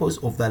disciples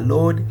of the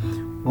Lord,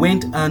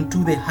 went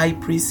unto the high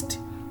priest,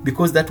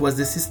 because that was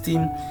the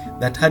system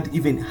that had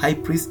even high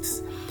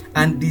priests,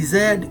 and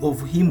desired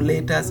of him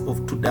letters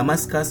to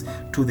Damascus,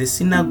 to the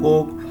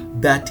synagogue,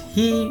 that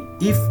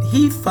if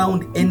he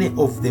found any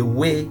of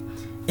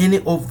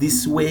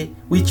this way,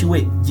 which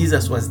way?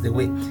 Jesus was the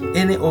way.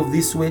 Any of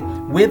this way,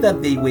 whether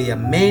they were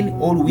men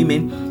or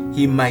women,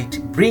 he might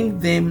bring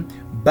them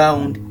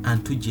bound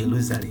unto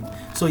Jerusalem.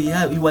 So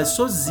he was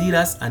so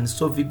zealous and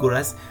so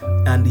vigorous,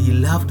 and he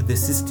loved the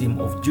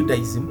system of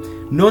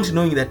Judaism, not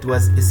knowing that it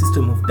was a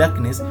system of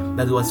darkness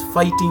that was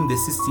fighting the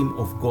system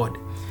of God.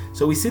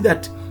 So we see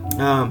that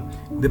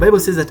the Bible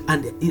says that,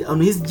 and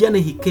on his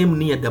journey he came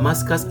near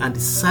Damascus, and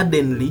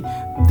suddenly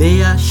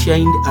there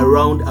shined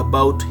around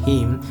about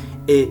him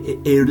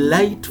a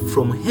light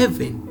from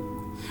heaven.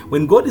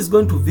 When God is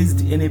going to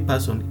visit any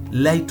person,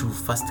 light will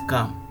first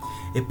come.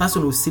 A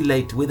person will see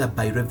light, whether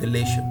by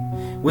revelation,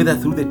 whether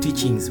through the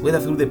teachings, whether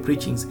through the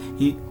preachings,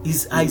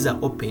 his eyes are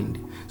opened.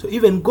 So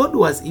even God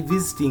was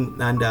visiting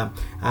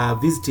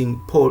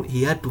Paul,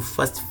 he had to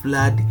first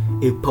flood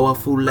a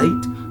powerful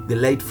light, the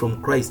light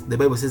from Christ. The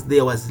Bible says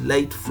there was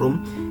light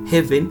from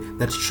heaven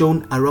that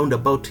shone around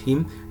about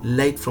him,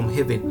 light from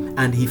heaven,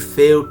 and he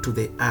fell to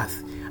the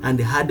earth, and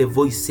heard a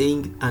voice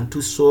saying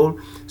unto Saul,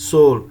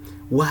 Saul,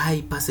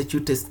 why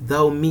persecutest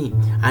thou me?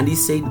 And he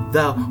said,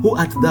 Thou, who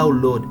art thou,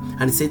 Lord?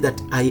 And he said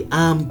that I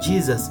am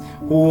Jesus,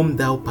 whom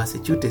thou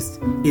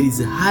persecutest. It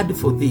is hard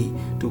for thee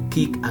to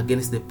kick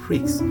against the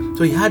pricks.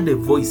 So he heard a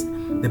voice.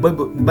 The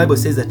Bible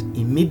says that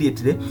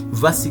immediately,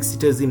 verse 6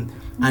 tells him,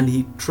 and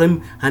he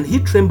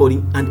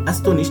trembling and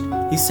astonished,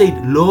 he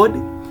said, Lord,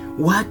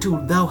 what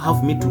wilt thou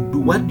have me to do?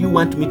 What do you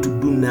want me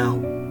to do now?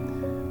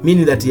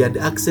 Meaning that he had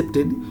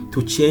accepted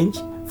to change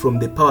from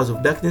the powers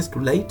of darkness to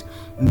light.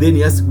 And then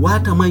he asked,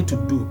 what am I to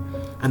do?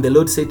 And the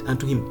Lord said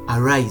unto him,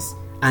 arise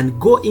and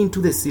go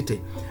into the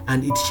city,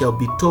 and it shall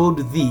be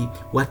told thee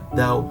what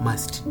thou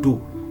must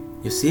do.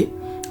 You see,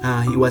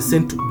 he was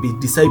sent to be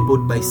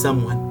discipled by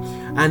someone.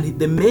 And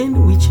the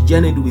men which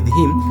journeyed with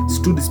him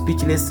stood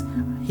speechless,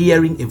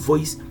 hearing a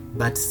voice,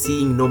 but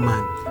seeing no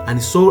man.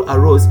 And Saul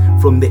arose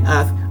from the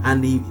earth,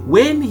 and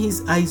when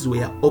his eyes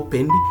were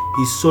opened,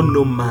 he saw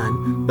no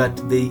man, but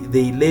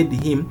they led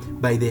him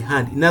by the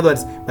hand. In other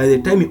words, by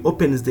the time he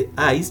opens the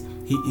eyes,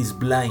 he is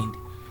blind.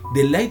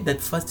 The light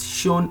that first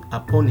shone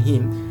upon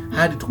him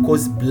had to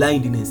cause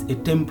blindness, a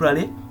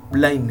temporary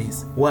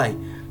blindness. Why?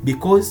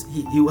 Because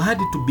he had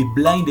to be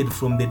blinded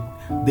from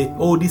the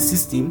old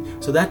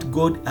system, so that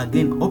God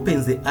again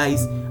opens the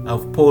eyes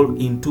of Paul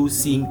into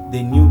seeing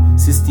the new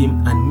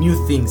system and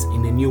new things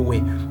in a new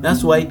way.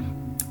 That's why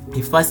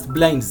he first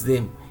blinds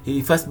them.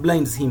 He first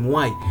blinds him.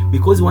 Why?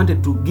 Because he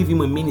wanted to give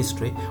him a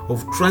ministry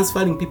of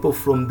transferring people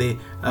from the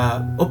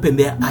open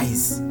their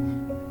eyes,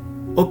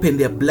 open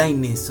their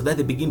blindness, so that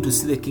they begin to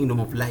see the kingdom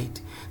of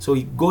light. So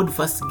God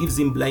first gives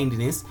him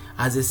blindness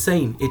as a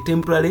sign, a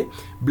temporary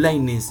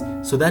blindness,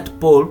 so that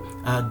Paul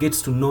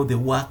gets to know the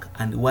work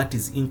and what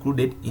is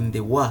included in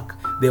the work.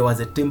 There was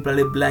a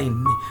temporary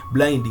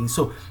blinding.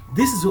 So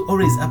this is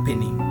always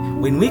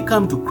happening. When we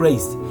come to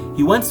Christ,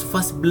 he wants to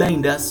first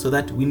blind us so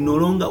that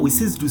we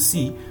cease to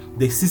see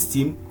the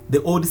system,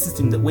 the old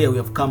system where we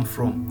have come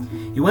from.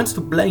 He wants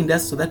to blind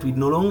us so that we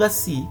no longer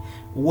see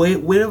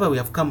wherever we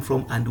have come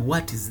from and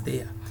what is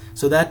there.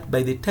 So that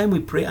by the time we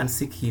pray and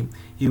seek him,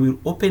 he will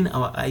open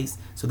our eyes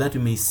so that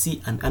we may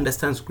see and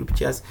understand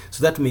scriptures,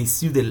 so that we may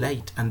see the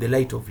light and the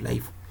light of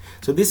life.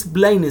 So this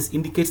blindness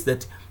indicates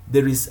that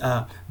there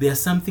are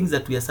some things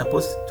that we are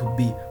supposed to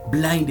be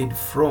blinded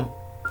from.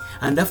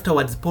 And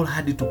afterwards, Paul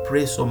had to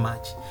pray so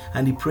much,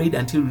 and he prayed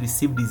until he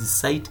received his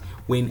sight.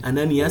 When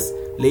Ananias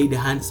laid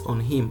hands on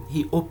him,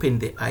 he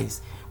opened the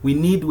eyes.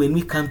 When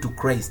we come to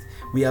Christ,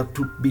 we have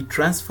to be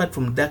transferred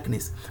from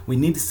darkness. We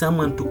need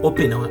someone to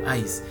open our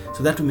eyes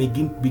so that we may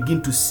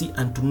begin to see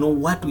and to know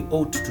what we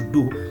ought to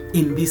do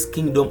in this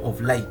kingdom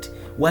of light,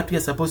 what we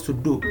are supposed to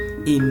do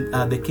in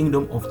the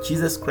kingdom of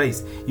Jesus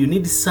Christ. You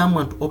need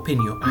someone to open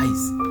your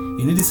eyes.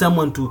 You need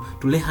someone to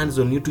lay hands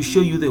on you, to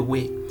show you the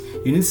way.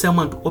 You need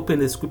someone to open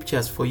the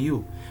scriptures for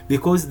you,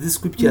 because these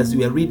scriptures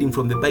we are reading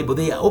from the Bible,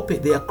 they are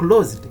open, they are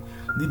closed.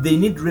 They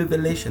need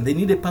revelation. They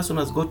need a person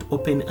who has got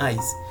open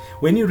eyes.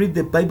 When you read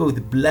the Bible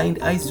with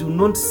blind eyes, you will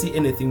not see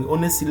anything. You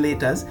only see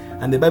letters,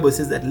 and the Bible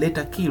says that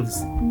letter kills.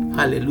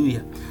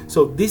 Hallelujah.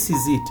 So this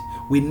is it.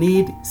 We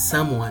need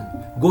someone.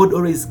 God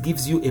always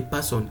gives you a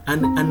person,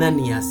 an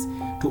Ananias,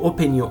 to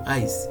open your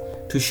eyes,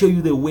 to show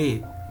you the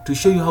way, to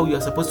show you how you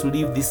are supposed to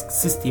live this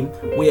system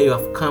where you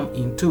have come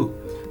into,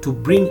 to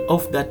bring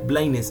off that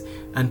blindness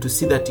and to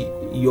see that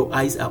your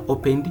eyes are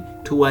opened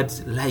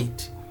towards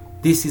light.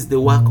 This is the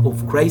work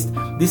of Christ.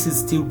 This is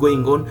still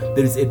going on.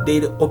 There is a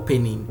daily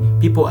opening.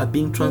 People are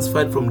being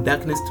transferred from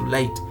darkness to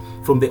light,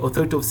 from the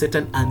authority of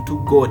Satan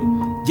unto God.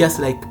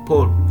 Just like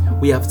Paul,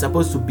 we are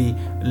supposed to be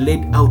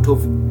led out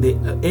of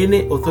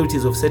any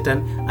authorities of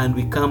Satan, and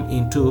we come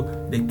into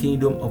the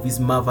kingdom of his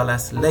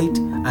marvelous light,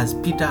 as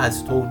Peter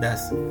has told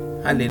us.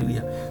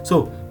 Hallelujah.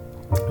 So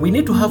we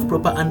need to have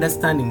proper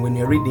understanding when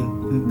you're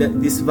reading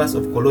this verse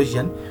of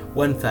Colossians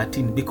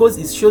 1:13, because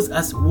it shows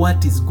us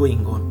what is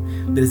going on.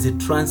 There is a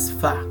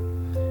transfer.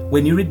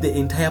 When you read the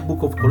entire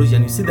book of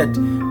Colossians, you see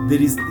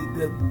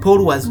that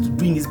Paul was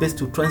doing his best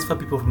to transfer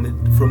people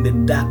from the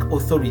dark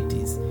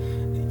authorities,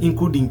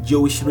 including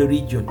Jewish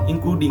religion,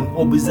 including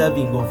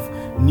observing of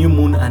new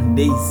moon and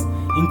days,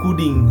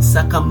 including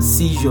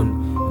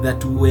circumcision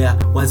that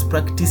was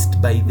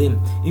practiced by them,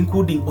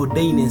 including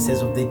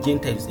ordinances of the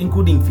Gentiles,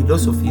 including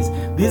philosophies.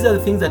 These are the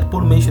things that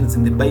Paul mentions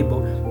in the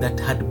Bible that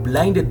had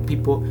blinded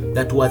people,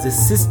 that was a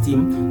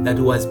system that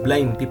was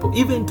blinding people.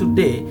 Even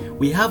today,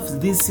 we have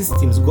these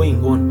systems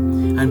going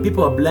on, and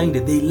people are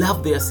blinded. They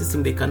love their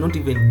system. They cannot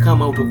even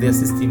come out of their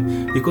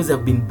system because they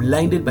have been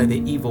blinded by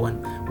the evil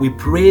one. We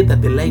pray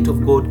that the light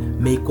of God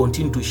may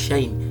continue to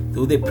shine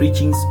through the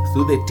preachings,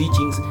 through the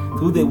teachings,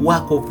 through the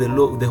work of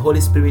the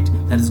Holy Spirit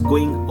that is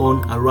going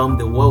on around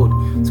the world,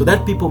 so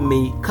that people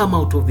may come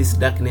out of this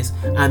darkness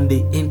and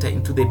they enter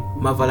into the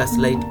marvelous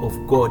light of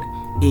God,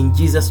 in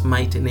Jesus'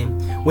 mighty name.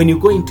 When you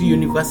go into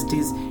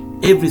universities,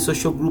 every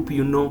social group,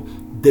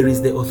 there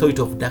is the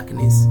authority of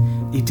darkness.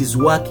 It is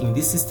working.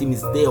 This system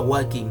is there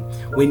working.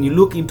 When you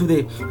look into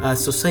the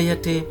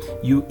society,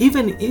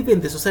 even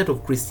the society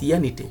of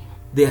Christianity,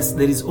 there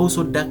is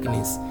also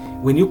darkness.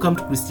 When you come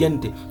to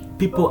Christianity,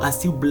 people are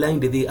still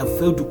blinded. They have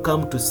failed to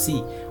come to see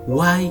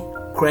why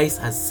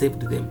Christ has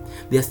saved them.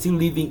 They are still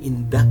living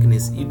in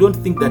darkness. You don't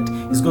think that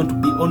it's going to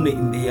be only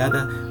in the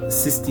other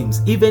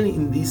systems. Even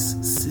in this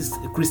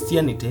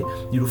Christianity,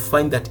 you'll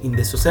find that in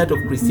the society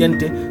of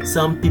Christianity,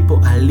 some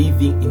people are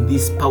living in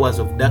these powers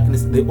of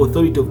darkness. The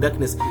authority of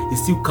darkness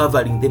is still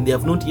covering them. They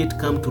have not yet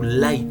come to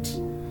light.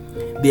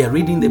 They are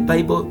reading the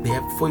Bible. They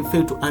have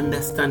failed to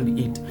understand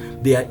it.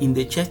 They are in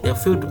the church. They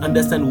have failed to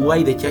understand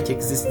why the church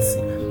exists.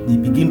 They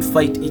begin to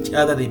fight each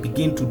other. They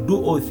begin to do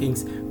all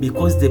things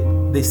because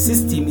the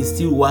system is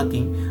still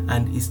working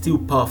and is still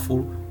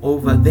powerful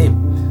over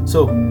them.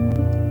 So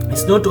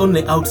it's not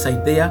only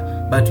outside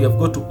there, but we have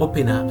got to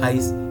open our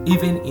eyes.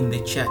 Even in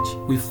the church,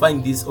 we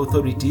find these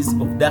authorities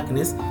of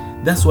darkness.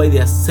 That's why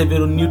there are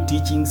several new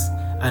teachings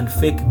and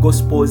fake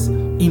gospels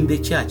in the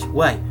church.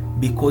 Why?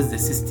 Because the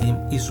system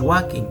is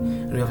working.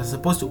 And we are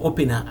supposed to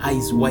open our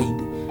eyes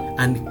wide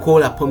and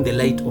call upon the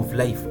light of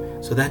life,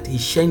 so that He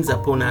shines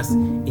upon us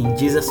in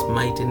Jesus'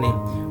 mighty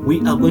name.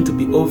 We are going to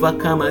be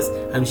overcomers,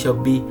 and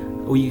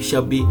we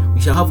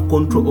shall have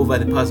control over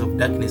the powers of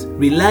darkness,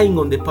 relying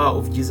on the power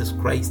of Jesus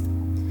Christ.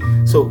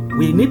 So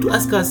we need to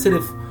ask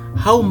ourselves,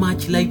 how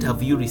much light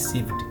have you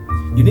received?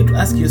 You need to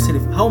ask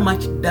yourself, how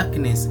much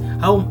darkness,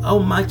 how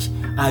much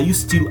are you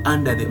still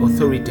under the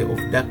authority of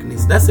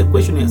darkness? That's the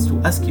question you have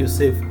to ask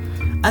yourself.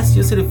 Ask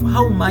yourself,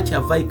 how much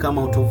have I come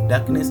out of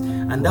darkness,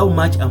 and how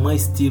much am I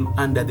still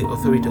under the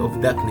authority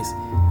of darkness?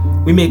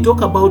 We may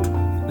talk about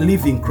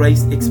living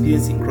Christ,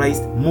 experiencing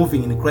Christ,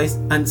 moving in Christ,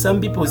 and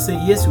some people say,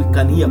 yes, we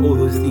can hear all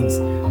those things,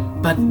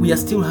 but we are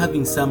still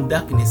having some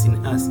darkness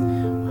in us.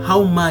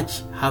 How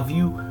much have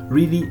you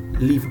really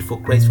lived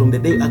for Christ from the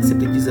day you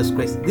accepted Jesus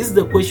Christ? This is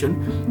the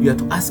question you have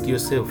to ask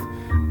yourself.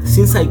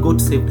 Since I got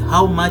saved,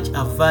 how much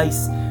have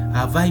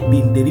I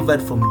been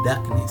delivered from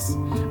darkness,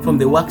 from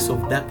the works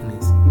of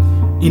darkness?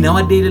 In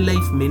our daily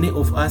life, many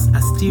of us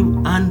are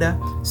still under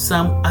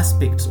some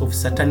aspects of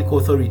satanic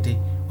authority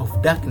of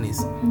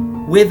darkness,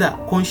 whether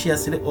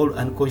consciously or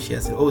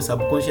unconsciously or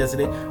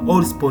subconsciously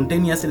or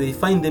spontaneously. They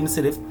find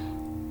themselves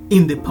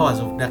in the powers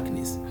of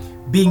darkness,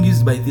 being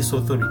used by this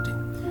authority.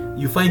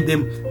 You find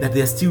them that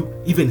they are still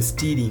even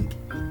stealing.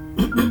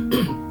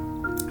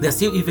 They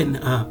still even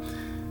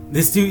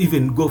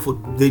go for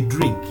the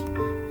drink.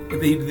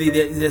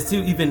 They are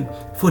still even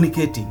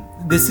fornicating.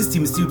 The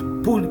system is still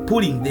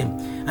pulling them,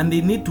 and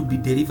they need to be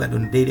delivered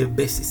on a daily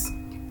basis.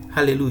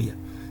 Hallelujah.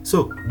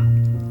 So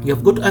you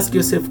have got to ask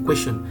yourself a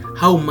question: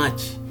 how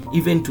much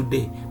even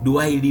today do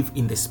I live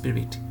in the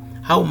Spirit?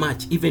 How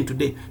much even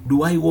today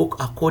do I walk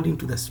according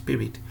to the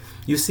Spirit?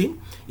 You see,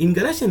 in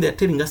Galatians they are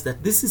telling us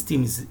that this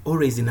system is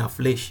always in our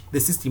flesh,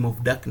 the system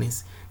of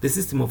darkness, the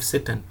system of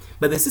Satan,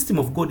 but the system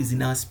of God is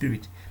in our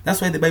spirit.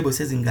 That's why the Bible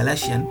says in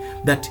Galatians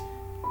that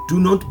do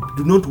not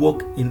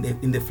walk in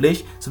the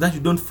flesh, so that you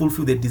don't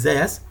fulfill the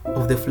desires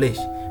of the flesh,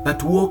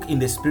 but walk in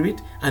the Spirit,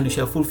 and you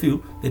shall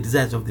fulfill the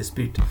desires of the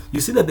Spirit.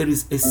 You see that there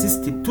is a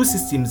system, two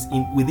systems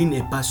within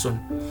a person.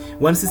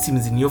 One system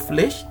is in your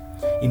flesh,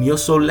 in your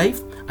soul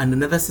life, and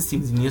another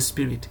system is in your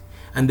spirit.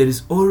 And there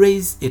is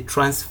always a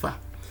transfer.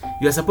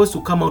 You are supposed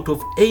to come out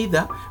of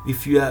either,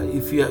 if you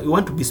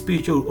want to be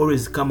spiritual, you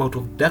always come out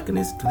of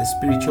darkness to the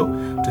spiritual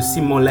to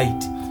see more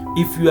light.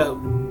 If you are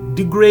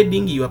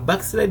degrading, you are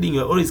backsliding,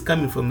 you are always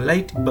coming from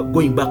light but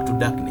going back to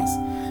darkness.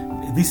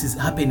 This is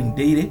happening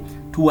daily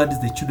towards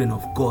the children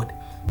of God.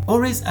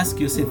 Always ask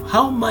yourself,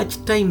 how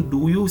much time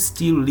do you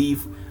still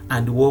live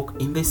and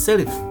walk in the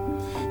self?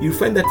 You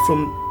find that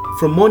from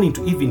morning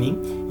to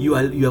evening, you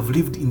have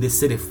lived in the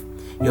self.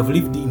 You have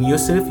lived in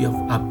yourself. You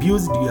have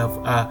abused.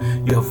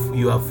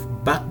 You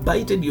have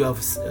backbited. You have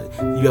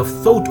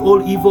thought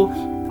all evil.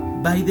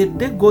 By the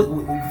day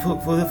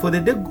for the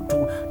day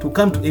to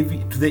come to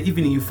the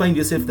evening, you find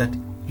yourself that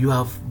you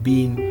have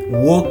been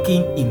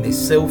walking in the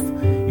self.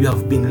 You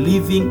have been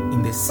living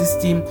in the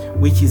system,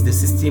 which is the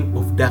system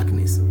of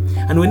darkness.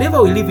 And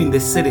whenever we live in the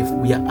self,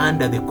 we are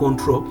under the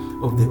control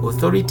of the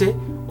authority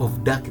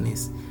of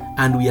darkness,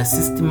 and we are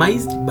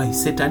systemized by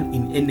Satan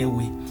in any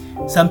way.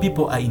 Some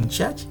people are in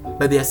church,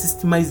 but they are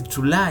systemized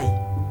to lie.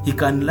 He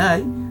can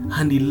lie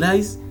and he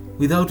lies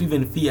without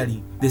even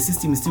fearing. The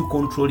system is still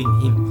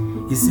controlling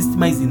him. He's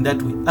systemized in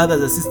that way.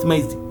 Others are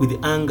systemized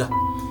with anger.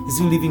 He's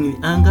still living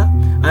in anger.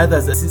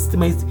 Others are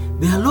systemized.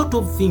 There are a lot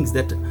of things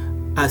that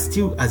are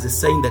still as a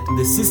sign that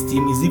the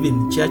system is even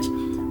in church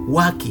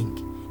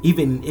working,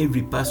 even in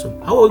every person.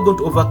 How are we going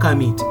to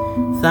overcome it?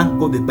 Thank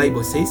God the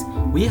Bible says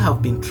we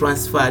have been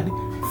transferred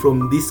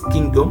from this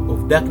kingdom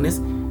of darkness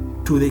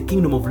to the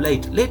kingdom of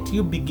light. Let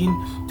you begin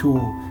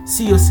to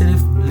see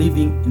yourself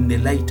living in the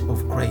light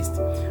of Christ.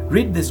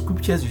 Read the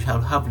scriptures, you shall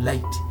have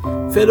light.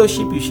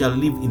 Fellowship, you shall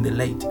live in the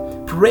light.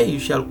 Pray, you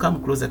shall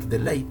come closer to the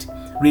light.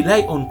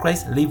 Rely on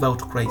Christ, live out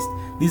Christ.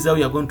 This is how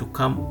you are going to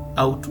come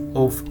out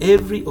of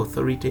every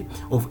authority,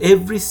 of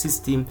every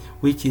system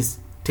which is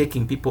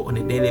taking people on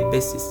a daily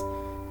basis.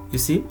 You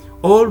see,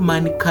 all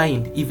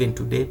mankind, even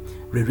today,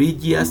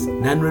 religious,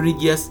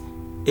 non-religious,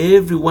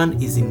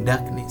 everyone is in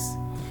darkness.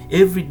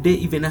 Every day,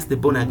 even as the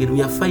born again,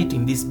 we are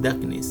fighting this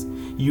darkness.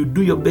 You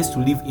do your best to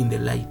live in the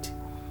light.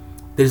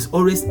 There's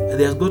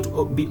got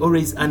to be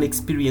always an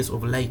experience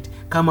of light.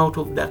 Come out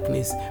of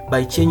darkness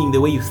by changing the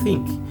way you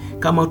think.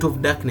 Come out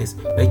of darkness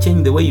by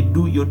changing the way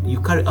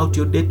you carry out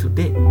your day to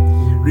day.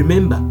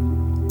 Remember,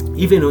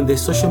 even on the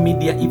social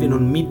media, even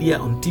on media,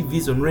 on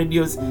TVs, on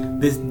radios,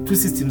 the two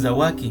systems are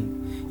working.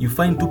 You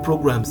find two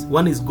programs.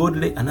 One is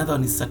godly, another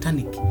one is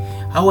satanic.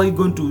 How are you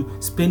going to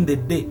spend the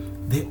day?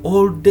 The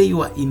whole day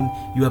you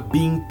are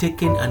being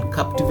taken and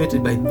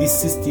captivated by this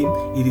system.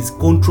 It is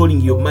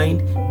controlling your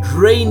mind,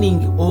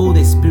 draining all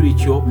the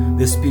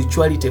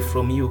spirituality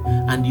from you,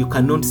 and you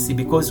cannot see,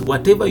 because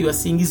whatever you are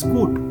seeing is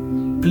good,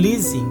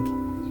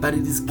 pleasing, but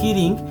it is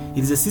killing.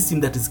 It is a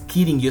system that is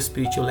killing your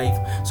spiritual life.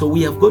 So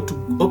we have got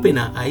to open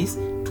our eyes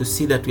to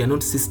see that we are not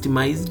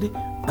systemized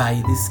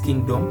by this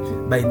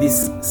kingdom, by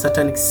this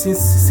satanic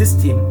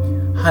system.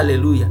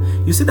 Hallelujah.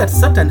 You see that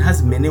Satan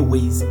has many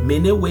ways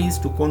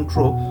to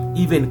control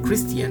even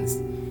Christians.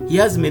 He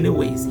has many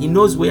ways. He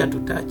knows where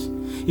to touch.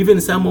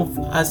 Even some of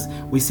us,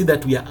 we see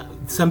that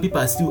some people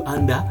are still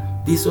under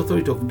this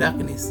authority of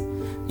darkness.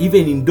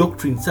 Even in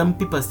doctrine, some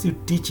people are still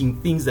teaching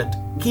things that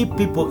keep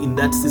people in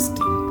that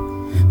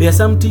system. There are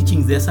some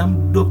teachings, there are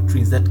some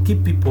doctrines that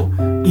keep people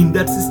in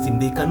that system.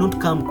 They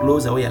cannot come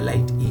closer where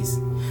light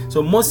is.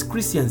 So most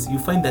Christians, you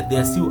find that they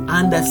are still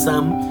under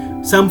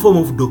some form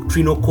of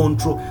doctrinal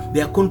control.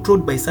 They are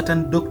controlled by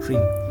certain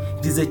doctrine.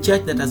 It is a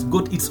church that has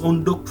got its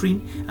own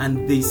doctrine,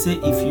 and they say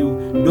if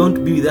you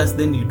don't be with us,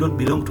 then you don't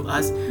belong to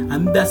us.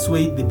 And that's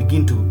why they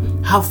begin to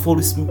have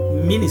false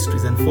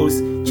ministries and false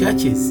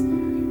churches.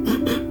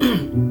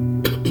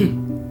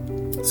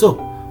 So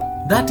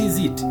that is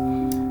it.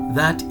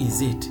 That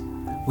is it.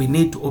 We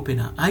need to open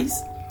our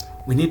eyes.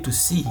 We need to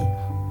see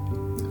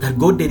that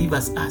God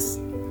delivers us.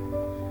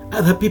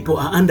 Other people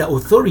are under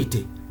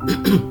authority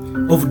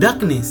of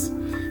darkness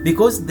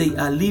because they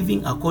are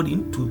living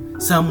according to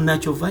some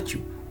natural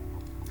virtue.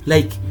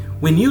 Like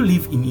when you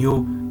live in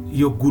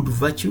your good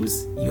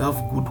virtues, you have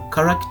good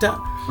character,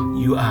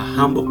 you are a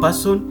humble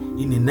person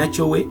in a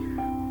natural way,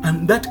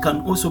 and that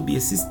can also be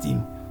a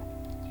system.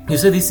 You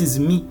say, this is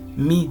me,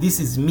 this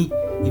is me.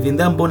 Even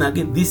though I'm born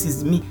again, this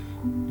is me.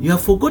 You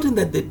have forgotten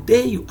that the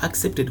day you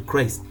accepted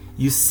Christ,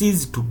 you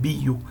cease to be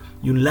you.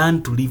 You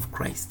learn to live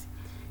Christ.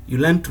 You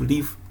learn to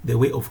live the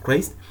way of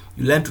Christ.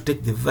 You learn to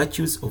take the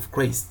virtues of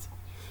Christ.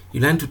 You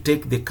learn to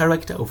take the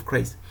character of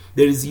Christ.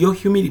 There is your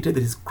humility,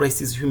 there is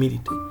Christ's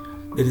humility.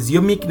 There is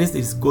your meekness,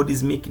 there is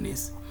God's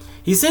meekness.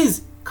 He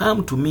says,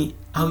 come to me,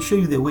 I'll show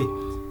you the way.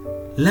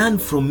 Learn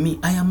from me,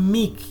 I am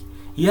meek.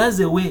 He has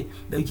a way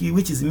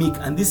which is meek,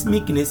 and this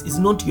meekness is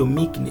not your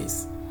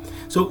meekness.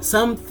 So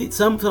some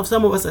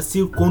of us are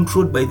still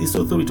controlled by this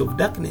authority of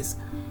darkness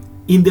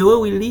in the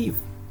way we live.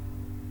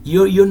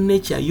 Your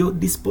nature, your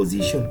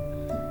disposition,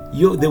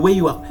 the way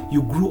you are,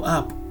 you grew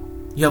up.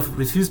 You have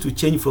refused to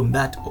change from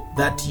that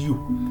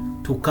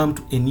you to come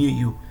to a new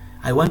you.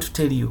 I want to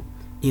tell you,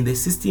 in the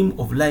system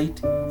of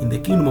light, in the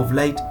kingdom of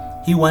light,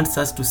 He wants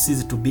us to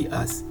cease to be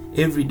us.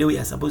 Every day we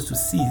are supposed to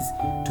cease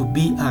to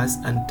be us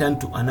and turn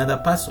to another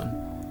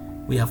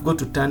person. We have got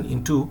to turn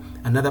into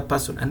another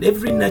person. And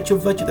every natural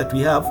virtue that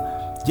we have,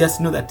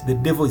 just know that the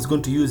devil is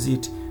going to use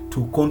it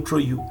to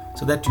control you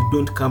so that you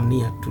don't come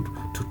near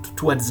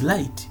towards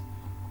light.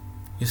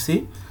 You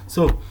see?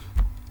 So,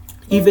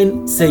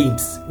 even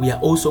saints, we are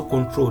also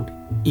controlled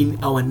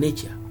in our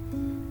nature.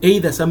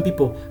 Either some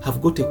people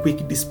have got a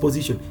quick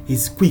disposition,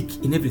 he's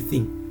quick in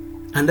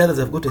everything, and others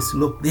have got a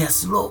slow. They are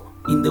slow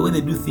in the way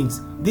they do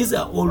things. These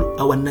are all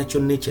our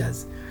natural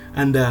natures.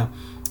 And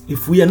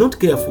if we are not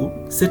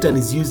careful, Satan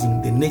is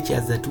using the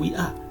natures that we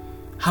are.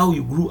 How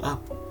you grew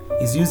up,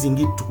 is using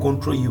it to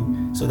control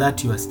you so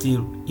that you are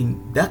still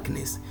in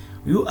darkness.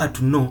 You are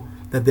to know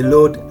that the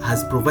Lord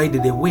has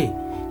provided a way.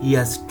 He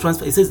has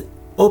transferred. It says,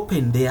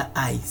 open their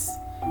eyes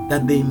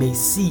that they may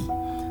see,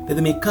 that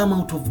they may come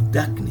out of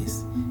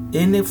darkness.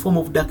 Any form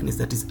of darkness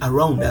that is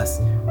around us,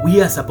 we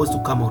are supposed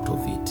to come out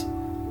of it.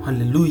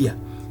 Hallelujah.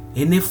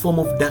 Any form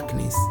of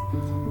darkness,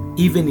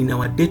 even in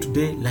our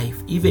day-to-day life,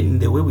 even in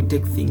the way we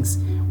take things,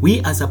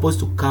 we are supposed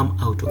to come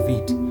out of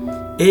it.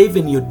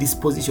 Even your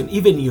disposition,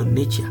 even your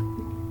nature.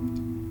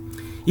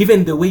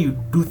 Even the way you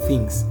do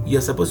things,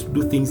 you're supposed to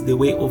do things the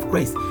way of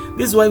Christ.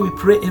 This is why we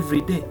pray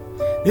every day.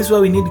 This is why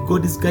we need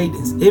God's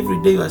guidance.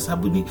 Every day you are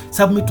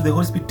submit to the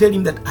Holy Spirit. Tell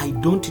Him that I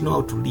don't know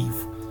how to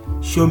live.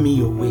 Show me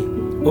your way.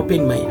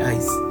 Open my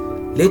eyes.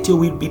 Let your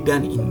will be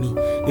done in me.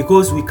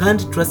 Because we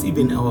can't trust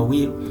even our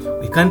will.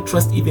 We can't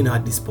trust even our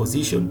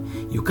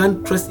disposition. You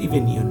can't trust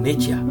even your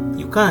nature.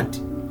 You can't.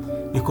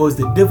 Because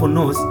the devil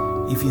knows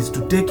if he's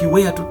to take you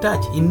where to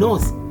touch. He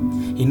knows.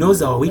 He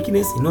knows our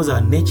weakness. He knows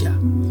our nature.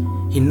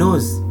 He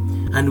knows.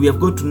 And we have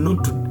got to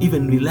not to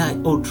even rely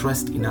or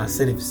trust in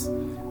ourselves.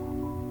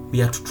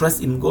 We are to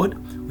trust in God.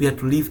 We are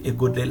to live a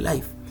godly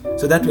life.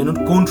 So that we are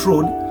not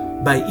controlled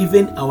by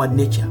even our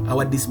nature,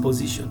 our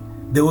disposition,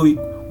 the way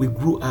we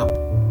grew up,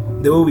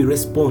 the way we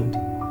respond.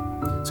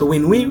 So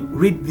when we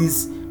read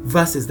these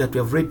verses that we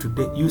have read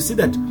today, you see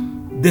that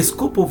the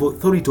scope of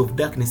authority of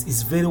darkness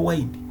is very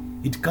wide.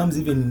 It comes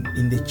even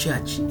in the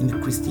church,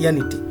 in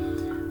Christianity.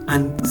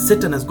 And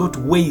Satan has got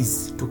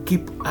ways to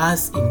keep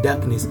us in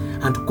darkness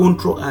and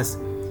control us.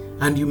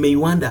 And you may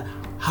wonder,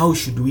 how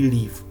should we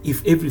live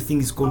if everything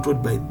is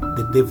controlled by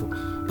the devil?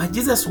 But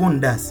Jesus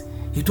warned us.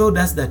 He told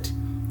us that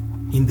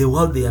in the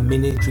world there are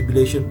many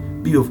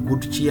tribulations. Be of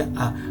good cheer,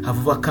 have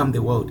overcome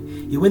the world.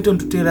 He went on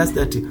to tell us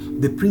that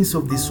the prince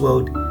of this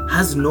world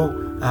has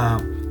nothing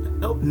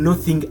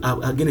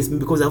against me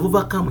because I've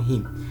overcome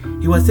him.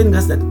 He was telling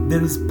us that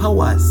there is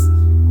powers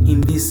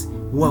in this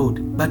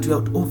world, but you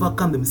have to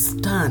overcome them.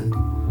 Stand,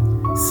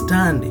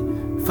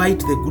 fight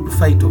the good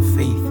fight of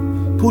faith.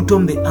 Put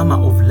on the armor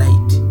of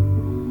light.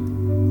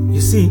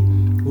 You see,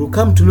 we'll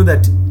come to know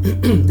that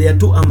there are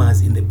two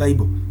armors in the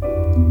Bible.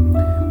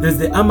 There's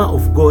the armor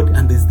of God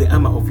and there's the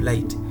armor of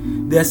light.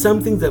 There are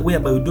some things that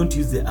whereby we don't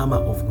use the armor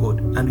of God,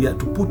 and we have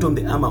to put on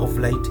the armor of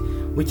light,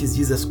 which is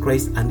Jesus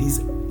Christ and His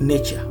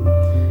nature.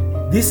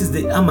 This is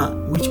the armor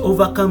which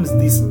overcomes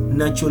this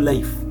natural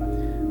life.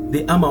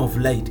 The armor of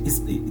light is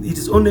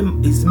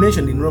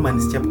mentioned in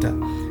Romans chapter,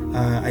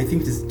 I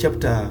think it is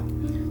chapter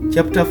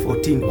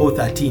 14 or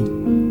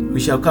 13. We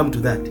shall come to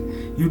that.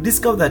 You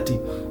discover that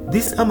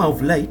this armor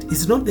of light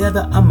is not the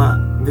other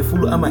armor, the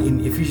full armor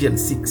in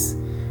Ephesians 6,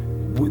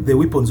 the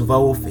weapons of our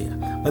warfare.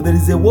 But there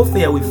is a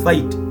warfare we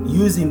fight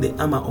using the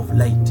armor of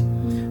light.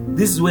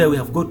 This is where we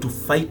have got to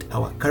fight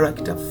our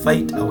character,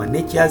 fight our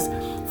natures,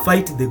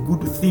 fight the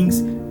good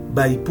things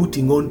by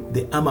putting on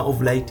the armor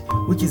of light,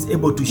 which is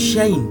able to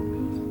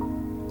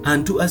shine.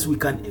 And to us,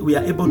 we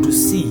are able to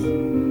see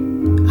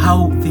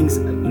how things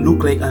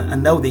look like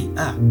and how they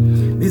are.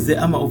 This is the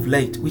armor of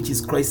light, which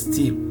is Christ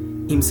still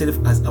Himself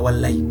as our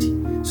light.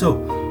 So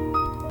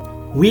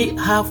we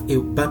have a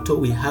battle,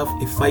 we have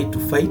a fight to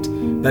fight,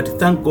 but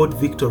thank God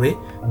victory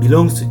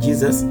belongs to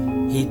Jesus.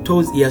 He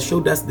has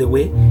showed us the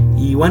way.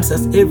 He wants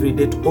us every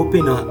day to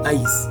open our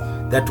eyes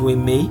that we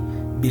may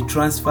be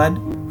transferred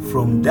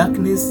from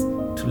darkness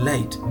to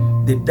light.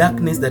 The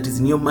darkness that is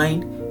in your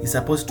mind is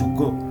supposed to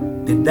go.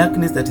 The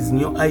darkness that is in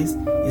your eyes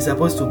is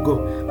supposed to go.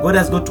 God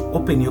has got to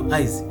open your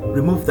eyes,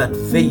 remove that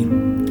veil.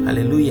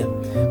 Hallelujah.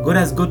 God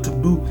has got to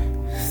do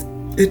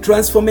a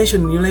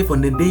transformation in your life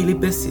on a daily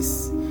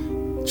basis,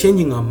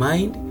 changing our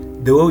mind,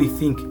 the way we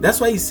think.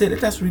 That's why He said,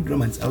 let us read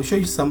Romans. I'll show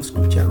you some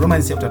scripture.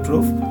 Romans chapter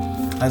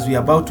 12, as we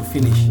are about to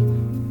finish.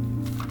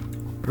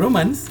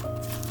 Romans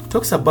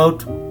talks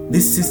about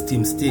this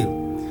system still.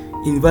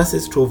 In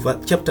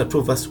chapter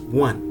 12, verse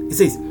 1, it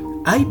says,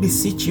 I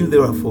beseech you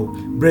therefore,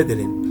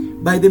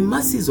 brethren, by the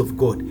mercies of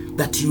God,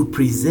 that you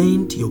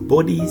present your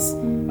bodies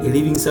a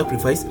living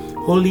sacrifice,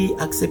 holy,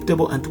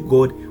 acceptable unto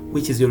God,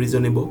 which is your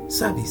reasonable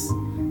service.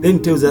 Then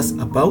it tells us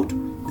about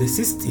the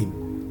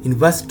system. In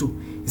verse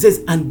 2, it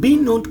says, and be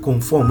not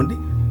conformed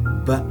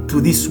but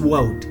to this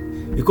world,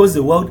 because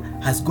the world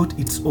has got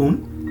its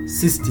own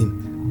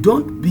system.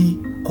 Don't be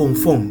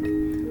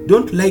conformed.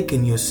 Don't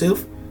liken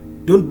yourself.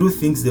 Don't do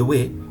things the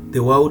way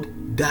the world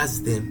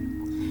does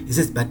them. It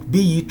says, but be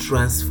ye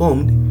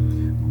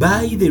transformed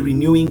by the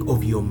renewing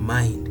of your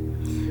mind.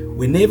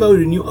 Whenever we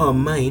renew our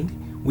mind,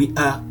 we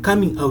are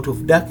coming out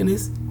of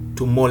darkness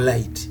to more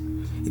light.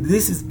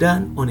 This is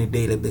done on a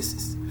daily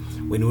basis.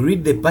 When we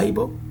read the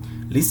Bible,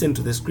 listen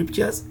to the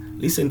scriptures,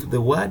 listen to the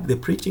word, the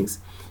preachings.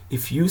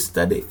 If you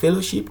study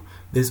fellowship,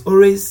 there's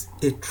always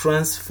a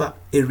transfer,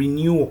 a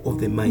renewal of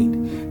the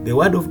mind. The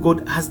word of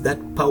God has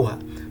that power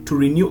to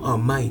renew our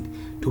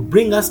mind, to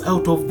bring us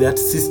out of that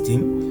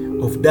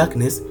system of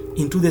darkness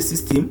into the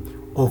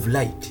system of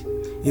light.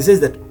 He says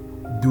that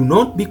do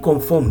not be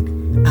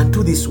conformed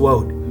unto this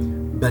world,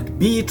 but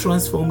be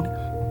transformed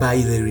by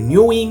the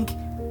renewing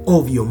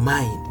of your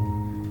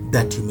mind,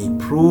 that you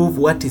may prove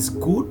what is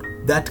good,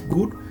 that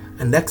good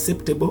and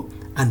acceptable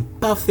and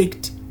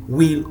perfect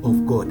will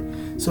of God.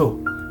 So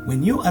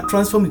when you are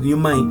transformed in your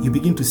mind, you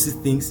begin to see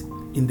things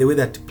in the way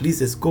that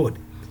pleases God,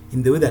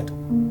 in the way that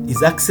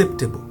is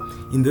acceptable,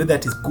 in the way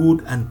that is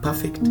good and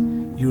perfect.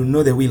 You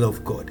know the will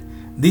of God.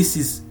 This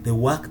is the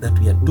work that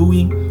we are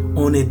doing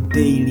on a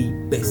daily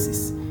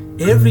basis.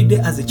 Every day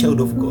as a child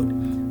of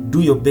God,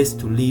 do your best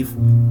to live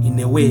in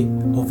a way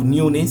of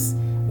newness,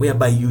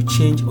 whereby you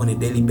change on a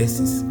daily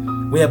basis.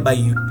 whereby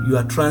you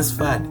are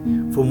transferred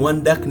from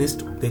one darkness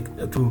to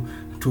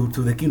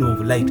the kingdom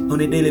of light on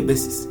a daily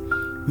basis.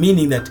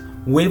 Meaning that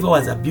whoever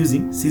was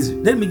abusing sees.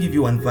 Let me give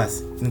you one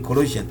verse in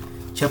Colossians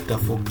chapter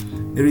 4.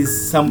 There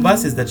is some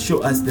verses that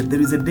show us that there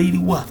is a daily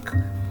work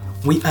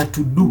we are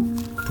to do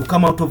to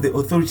come out of the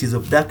authorities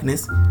of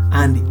darkness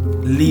and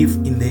live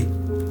in the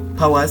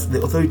powers,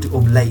 the authority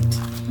of light.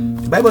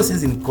 The Bible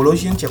says in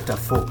Colossians chapter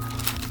 4,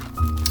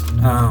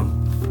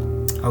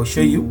 I'll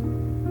show you.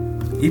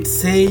 It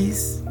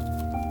says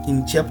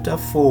in chapter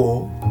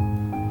 4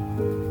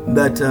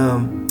 that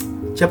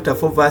chapter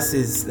 4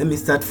 verses, let me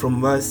start from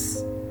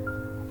verse,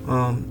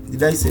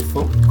 did I say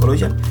 4?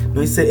 Colossians?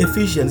 No, it's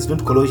Ephesians,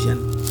 not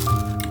Colossians.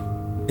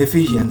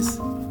 Ephesians.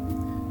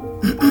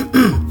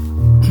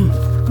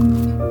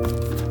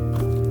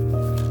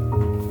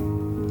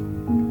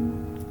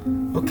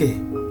 Okay.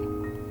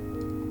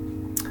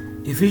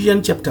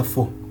 Ephesians chapter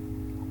 4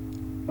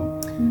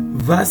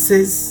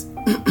 verses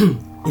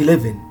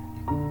 11.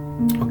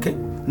 Okay,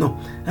 no,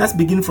 let's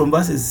begin from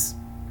verses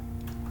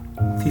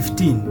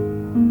 14.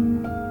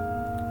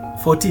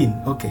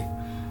 Okay,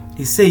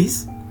 it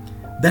says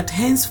that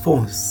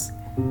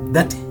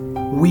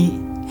we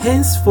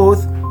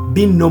henceforth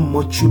be no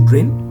more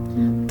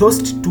children,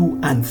 tossed to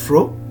and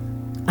fro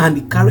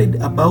and carried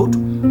about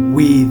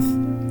with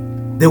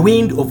the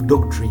wind of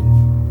doctrine.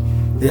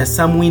 There is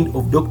some wind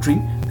of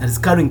doctrine that is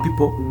carrying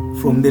people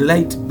from the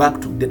light back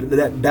to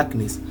the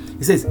darkness.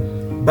 It says,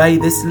 by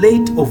the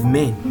sleight of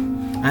men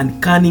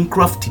and cunning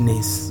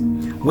craftiness,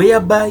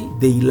 whereby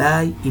they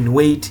lie in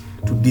wait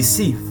to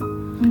deceive.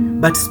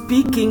 But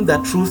speaking the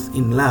truth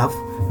in love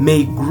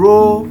may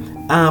grow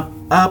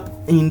up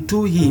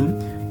into him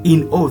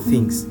in all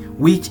things,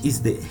 which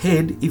is the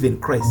head, even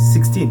Christ.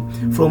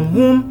 16. From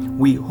whom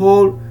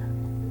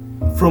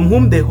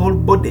the whole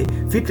body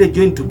fitly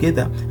joined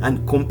together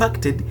and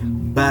compacted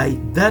by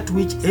that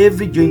which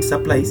every joint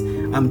supplies.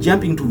 I'm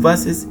jumping to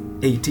verses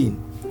 18.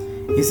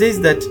 He says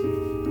that,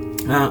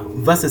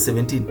 verses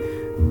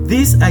 17.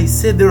 This I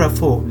say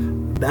therefore,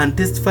 and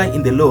testify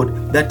in the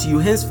Lord, that you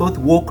henceforth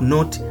walk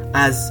not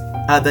as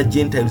other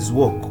Gentiles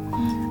walk,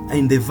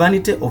 in the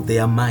vanity of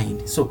their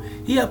mind. So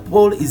here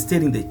Paul is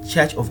telling the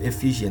church of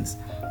Ephesians,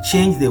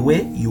 change the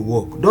way you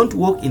walk. Don't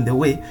walk in the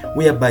way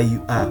whereby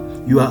you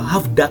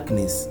have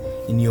darkness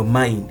in your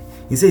mind.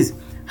 He says,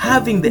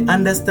 having the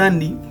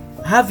understanding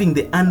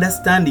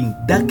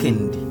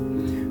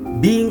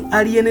darkened, being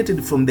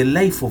alienated from the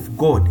life of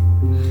God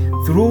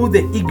through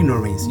the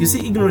ignorance. You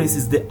see, ignorance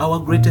is our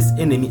greatest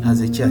enemy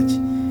as a church.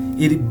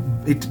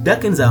 It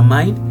darkens our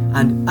mind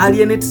and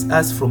alienates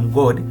us from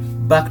God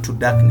back to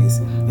darkness.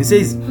 He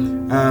says,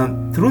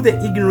 through the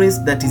ignorance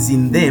that is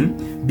in them,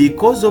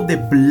 because of the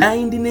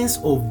blindness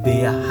of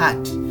their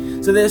heart.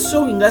 So they're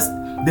showing us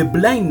the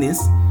blindness,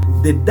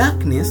 the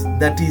darkness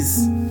that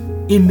is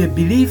in the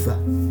believer,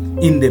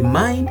 in the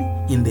mind,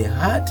 in the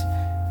heart,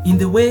 in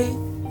the way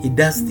he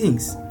does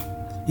things,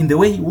 in the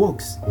way he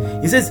walks.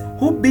 He says,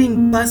 who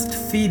being past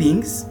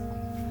feelings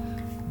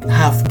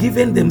have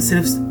given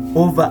themselves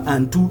over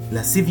unto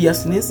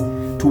lasciviousness,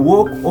 to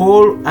walk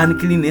all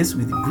uncleanness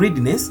with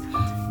greediness,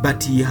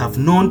 but ye have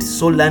not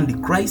so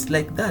learned Christ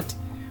like that.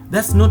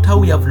 That's not how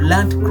we have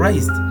learned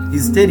Christ.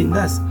 He's telling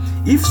us,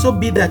 if so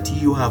be that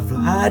you have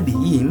heard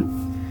him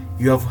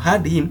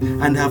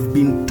and have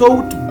been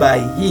taught by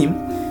him,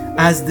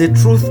 as the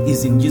truth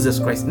is in Jesus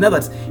Christ. In other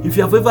words, if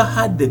you have ever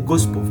heard the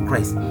gospel of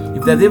Christ,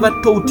 if they have ever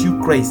taught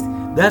you Christ,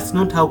 that's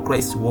not how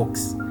Christ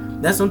walks.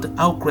 That's not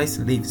how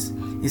Christ lives.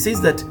 He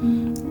says that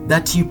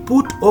you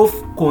put off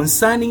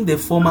concerning the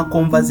former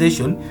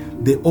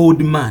conversation the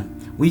old man,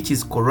 which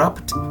is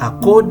corrupt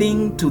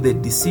according to the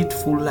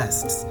deceitful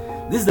lusts.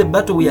 This is the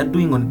battle we are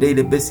doing on a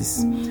daily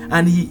basis.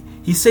 And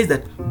he says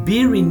that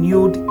be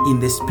renewed in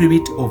the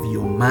spirit of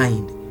your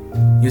mind.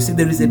 You see,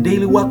 there is a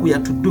daily work we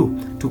have to do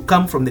to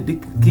come from the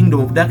kingdom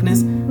of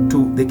darkness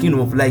to the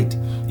kingdom of light.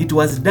 It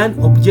was done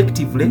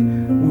objectively.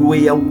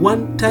 We were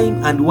one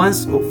time and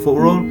once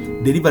for all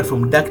delivered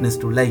from darkness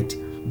to light.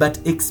 But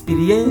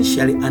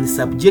experientially and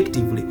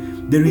subjectively,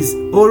 there is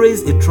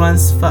always a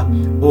transfer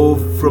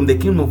from the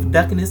kingdom of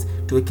darkness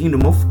to a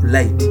kingdom of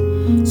light.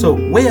 So,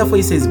 wherefore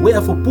he says,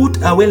 wherefore put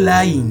away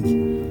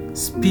lying,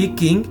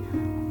 speaking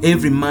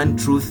every man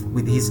truth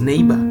with his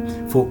neighbor.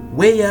 For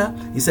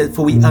he said,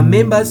 for we are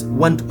members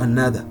one to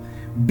another.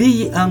 Be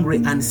ye angry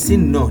and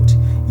sin not,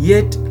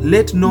 yet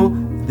let not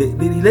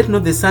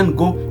the sun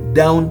go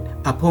down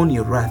upon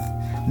your wrath,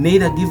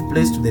 neither give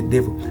place to the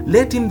devil.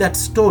 Let him that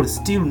stole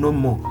steal no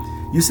more.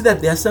 You see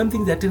that there are some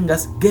things that are telling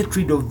us, get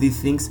rid of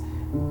these things,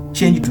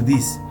 change to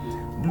this.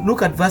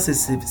 Look at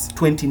verses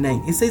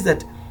 29. It says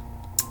that,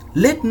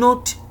 let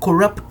not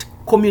corrupt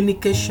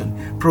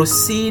communication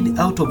proceed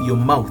out of your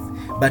mouth,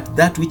 but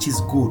that which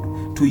is good,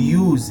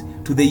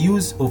 to the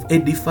use of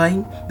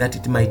edifying, that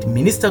it might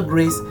minister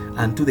grace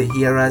unto the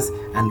hearers,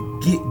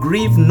 and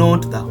grieve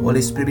not the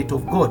Holy Spirit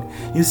of God.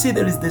 You see,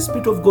 there is the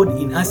Spirit of God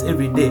in us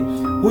every day,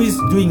 who is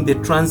doing the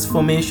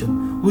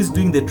transformation, who is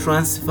doing the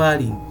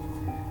transferring.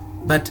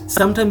 But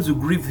sometimes we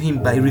grieve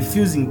him by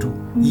refusing to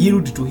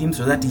yield to him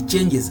so that he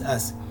changes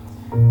us.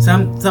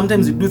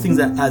 Sometimes we do things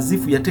as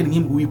if we are telling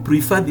him we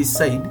prefer this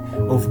side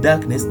of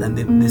darkness than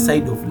the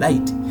side of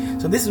light.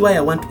 So this is why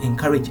I want to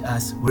encourage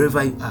us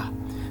wherever you are.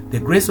 The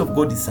grace of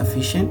God is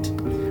sufficient.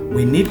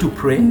 We need to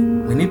pray.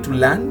 We need to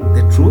learn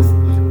the truth.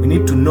 We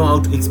need to know how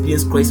to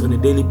experience Christ on a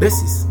daily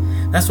basis.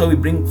 That's why we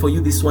bring for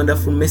you these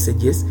wonderful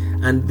messages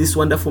and this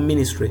wonderful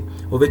ministry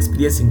of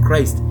experiencing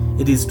Christ.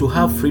 It is to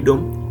have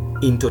freedom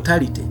in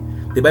totality.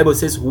 The Bible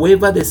says,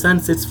 whoever the Son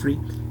sets free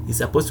is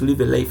supposed to live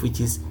a life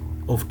which is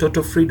of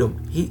total freedom.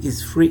 He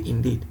is free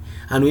indeed.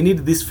 And we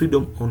need this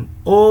freedom on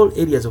all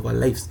areas of our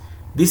lives.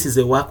 This is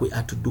a work we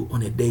are to do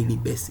on a daily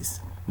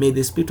basis. May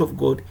the Spirit of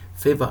God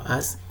favor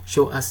us,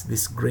 show us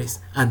this grace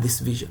and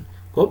this vision.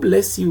 God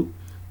bless you.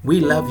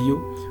 We love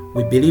you.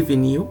 We believe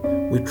in you.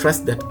 We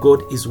trust that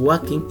God is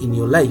working in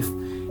your life.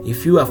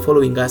 If you are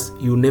following us,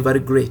 you'll never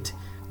regret.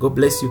 God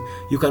bless you.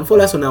 You can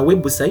follow us on our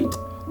website,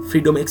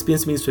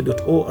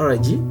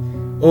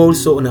 freedomexperienceministry.org.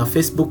 Also on our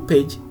Facebook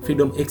page,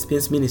 Freedom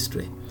Experience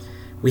Ministry.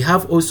 We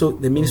have also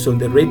the ministry on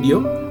the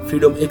radio,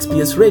 Freedom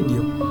Experience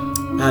Radio.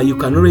 You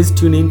can always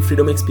tune in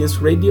Freedom Experience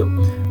Radio.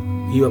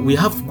 We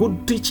have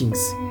good teachings.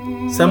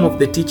 Some of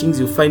the teachings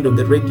you find on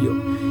the radio,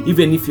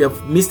 even if you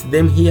have missed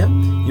them here,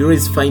 you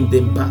always find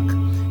them back.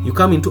 You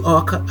come into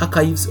our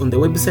archives on the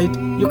website,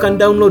 you can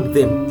download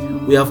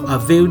them. We have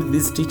availed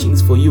these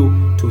teachings for you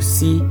to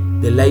see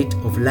the light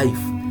of life.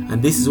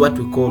 And this is what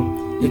we call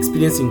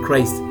experiencing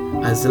Christ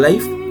as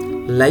life,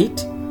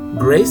 light,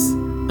 grace,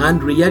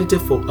 and reality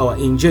for our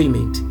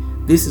enjoyment.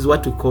 This is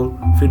what we call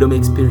freedom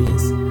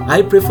experience.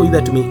 I pray for you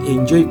that you may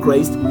enjoy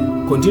Christ,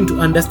 continue to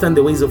understand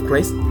the ways of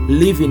Christ,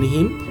 live in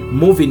Him,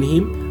 move in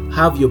Him,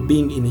 have your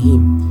being in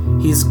Him.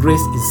 His grace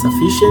is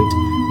sufficient.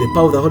 The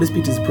power of the Holy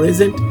Spirit is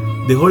present.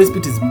 The Holy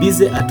Spirit is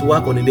busy at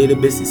work on a daily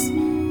basis.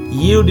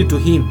 Yield it to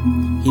Him.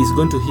 He is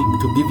going to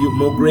give you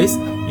more grace.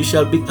 You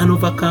shall be an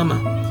overcomer.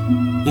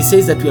 He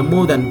says that we are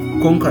more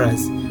than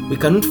conquerors. We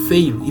cannot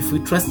fail if we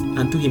trust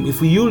unto Him.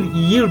 If we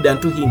yield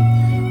unto Him,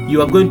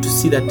 you are going to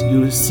see that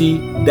you will see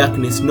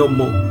darkness no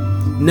more.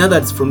 In other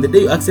words, from the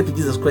day you accept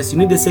Jesus Christ, you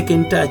need a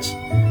second touch.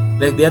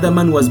 Like the other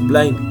man was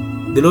blind.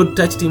 The Lord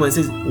touched him and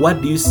says,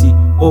 what do you see?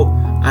 Oh,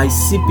 I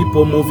see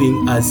people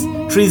moving as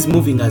trees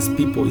moving as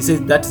people. He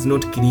says that is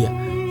not clear.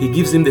 He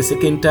gives him the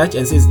second touch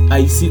and says,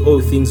 I see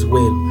all things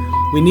well.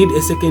 We need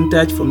a second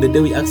touch from the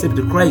day we accept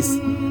Christ.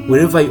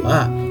 Wherever you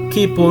are,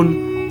 keep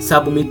on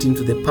submitting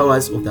to the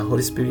powers of the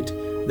Holy Spirit,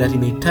 that He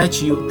may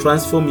touch you,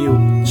 transform you,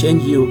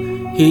 change you.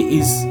 He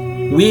is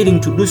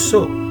willing to do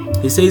so.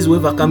 He says,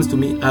 whoever comes to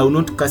me, I will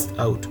not cast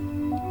out.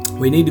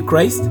 We need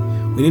Christ.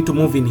 We need to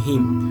move in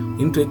Him.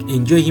 We need to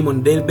enjoy Him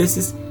on a daily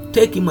basis.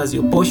 Take Him as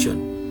your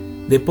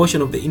portion, the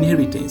portion of the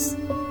inheritance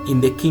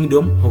in the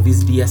kingdom of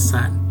His dear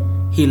Son.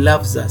 He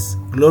loves us.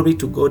 Glory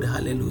to God.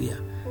 Hallelujah.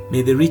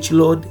 May the rich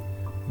Lord,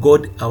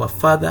 God our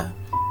Father,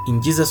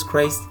 in Jesus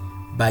Christ,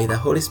 by the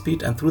Holy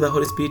Spirit and through the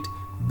Holy Spirit,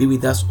 be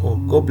with us all.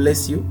 God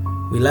bless you.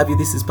 We love you.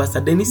 This is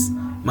Pastor Dennis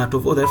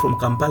Matovo from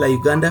Kampala,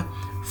 Uganda,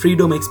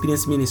 Freedom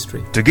Experience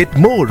Ministry. To get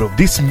more of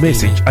this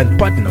message and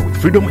partner with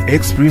Freedom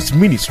Experience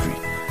Ministry,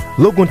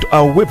 log on to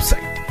our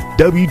website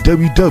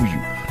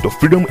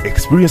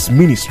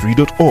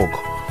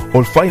www.freedomexperienceministry.org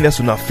or find us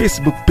on our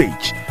Facebook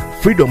page,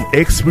 Freedom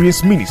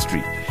Experience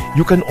Ministry.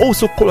 You can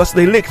also call us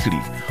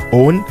directly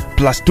on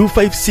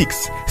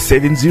 +256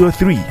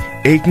 703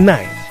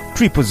 89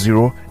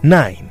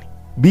 0009.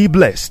 Be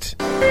blessed.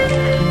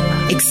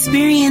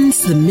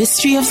 Experience the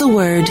mystery of the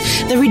Word,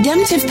 the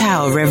redemptive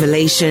power of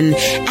revelation,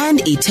 and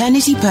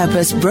eternity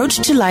purpose brought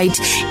to light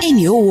in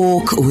your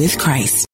walk with Christ.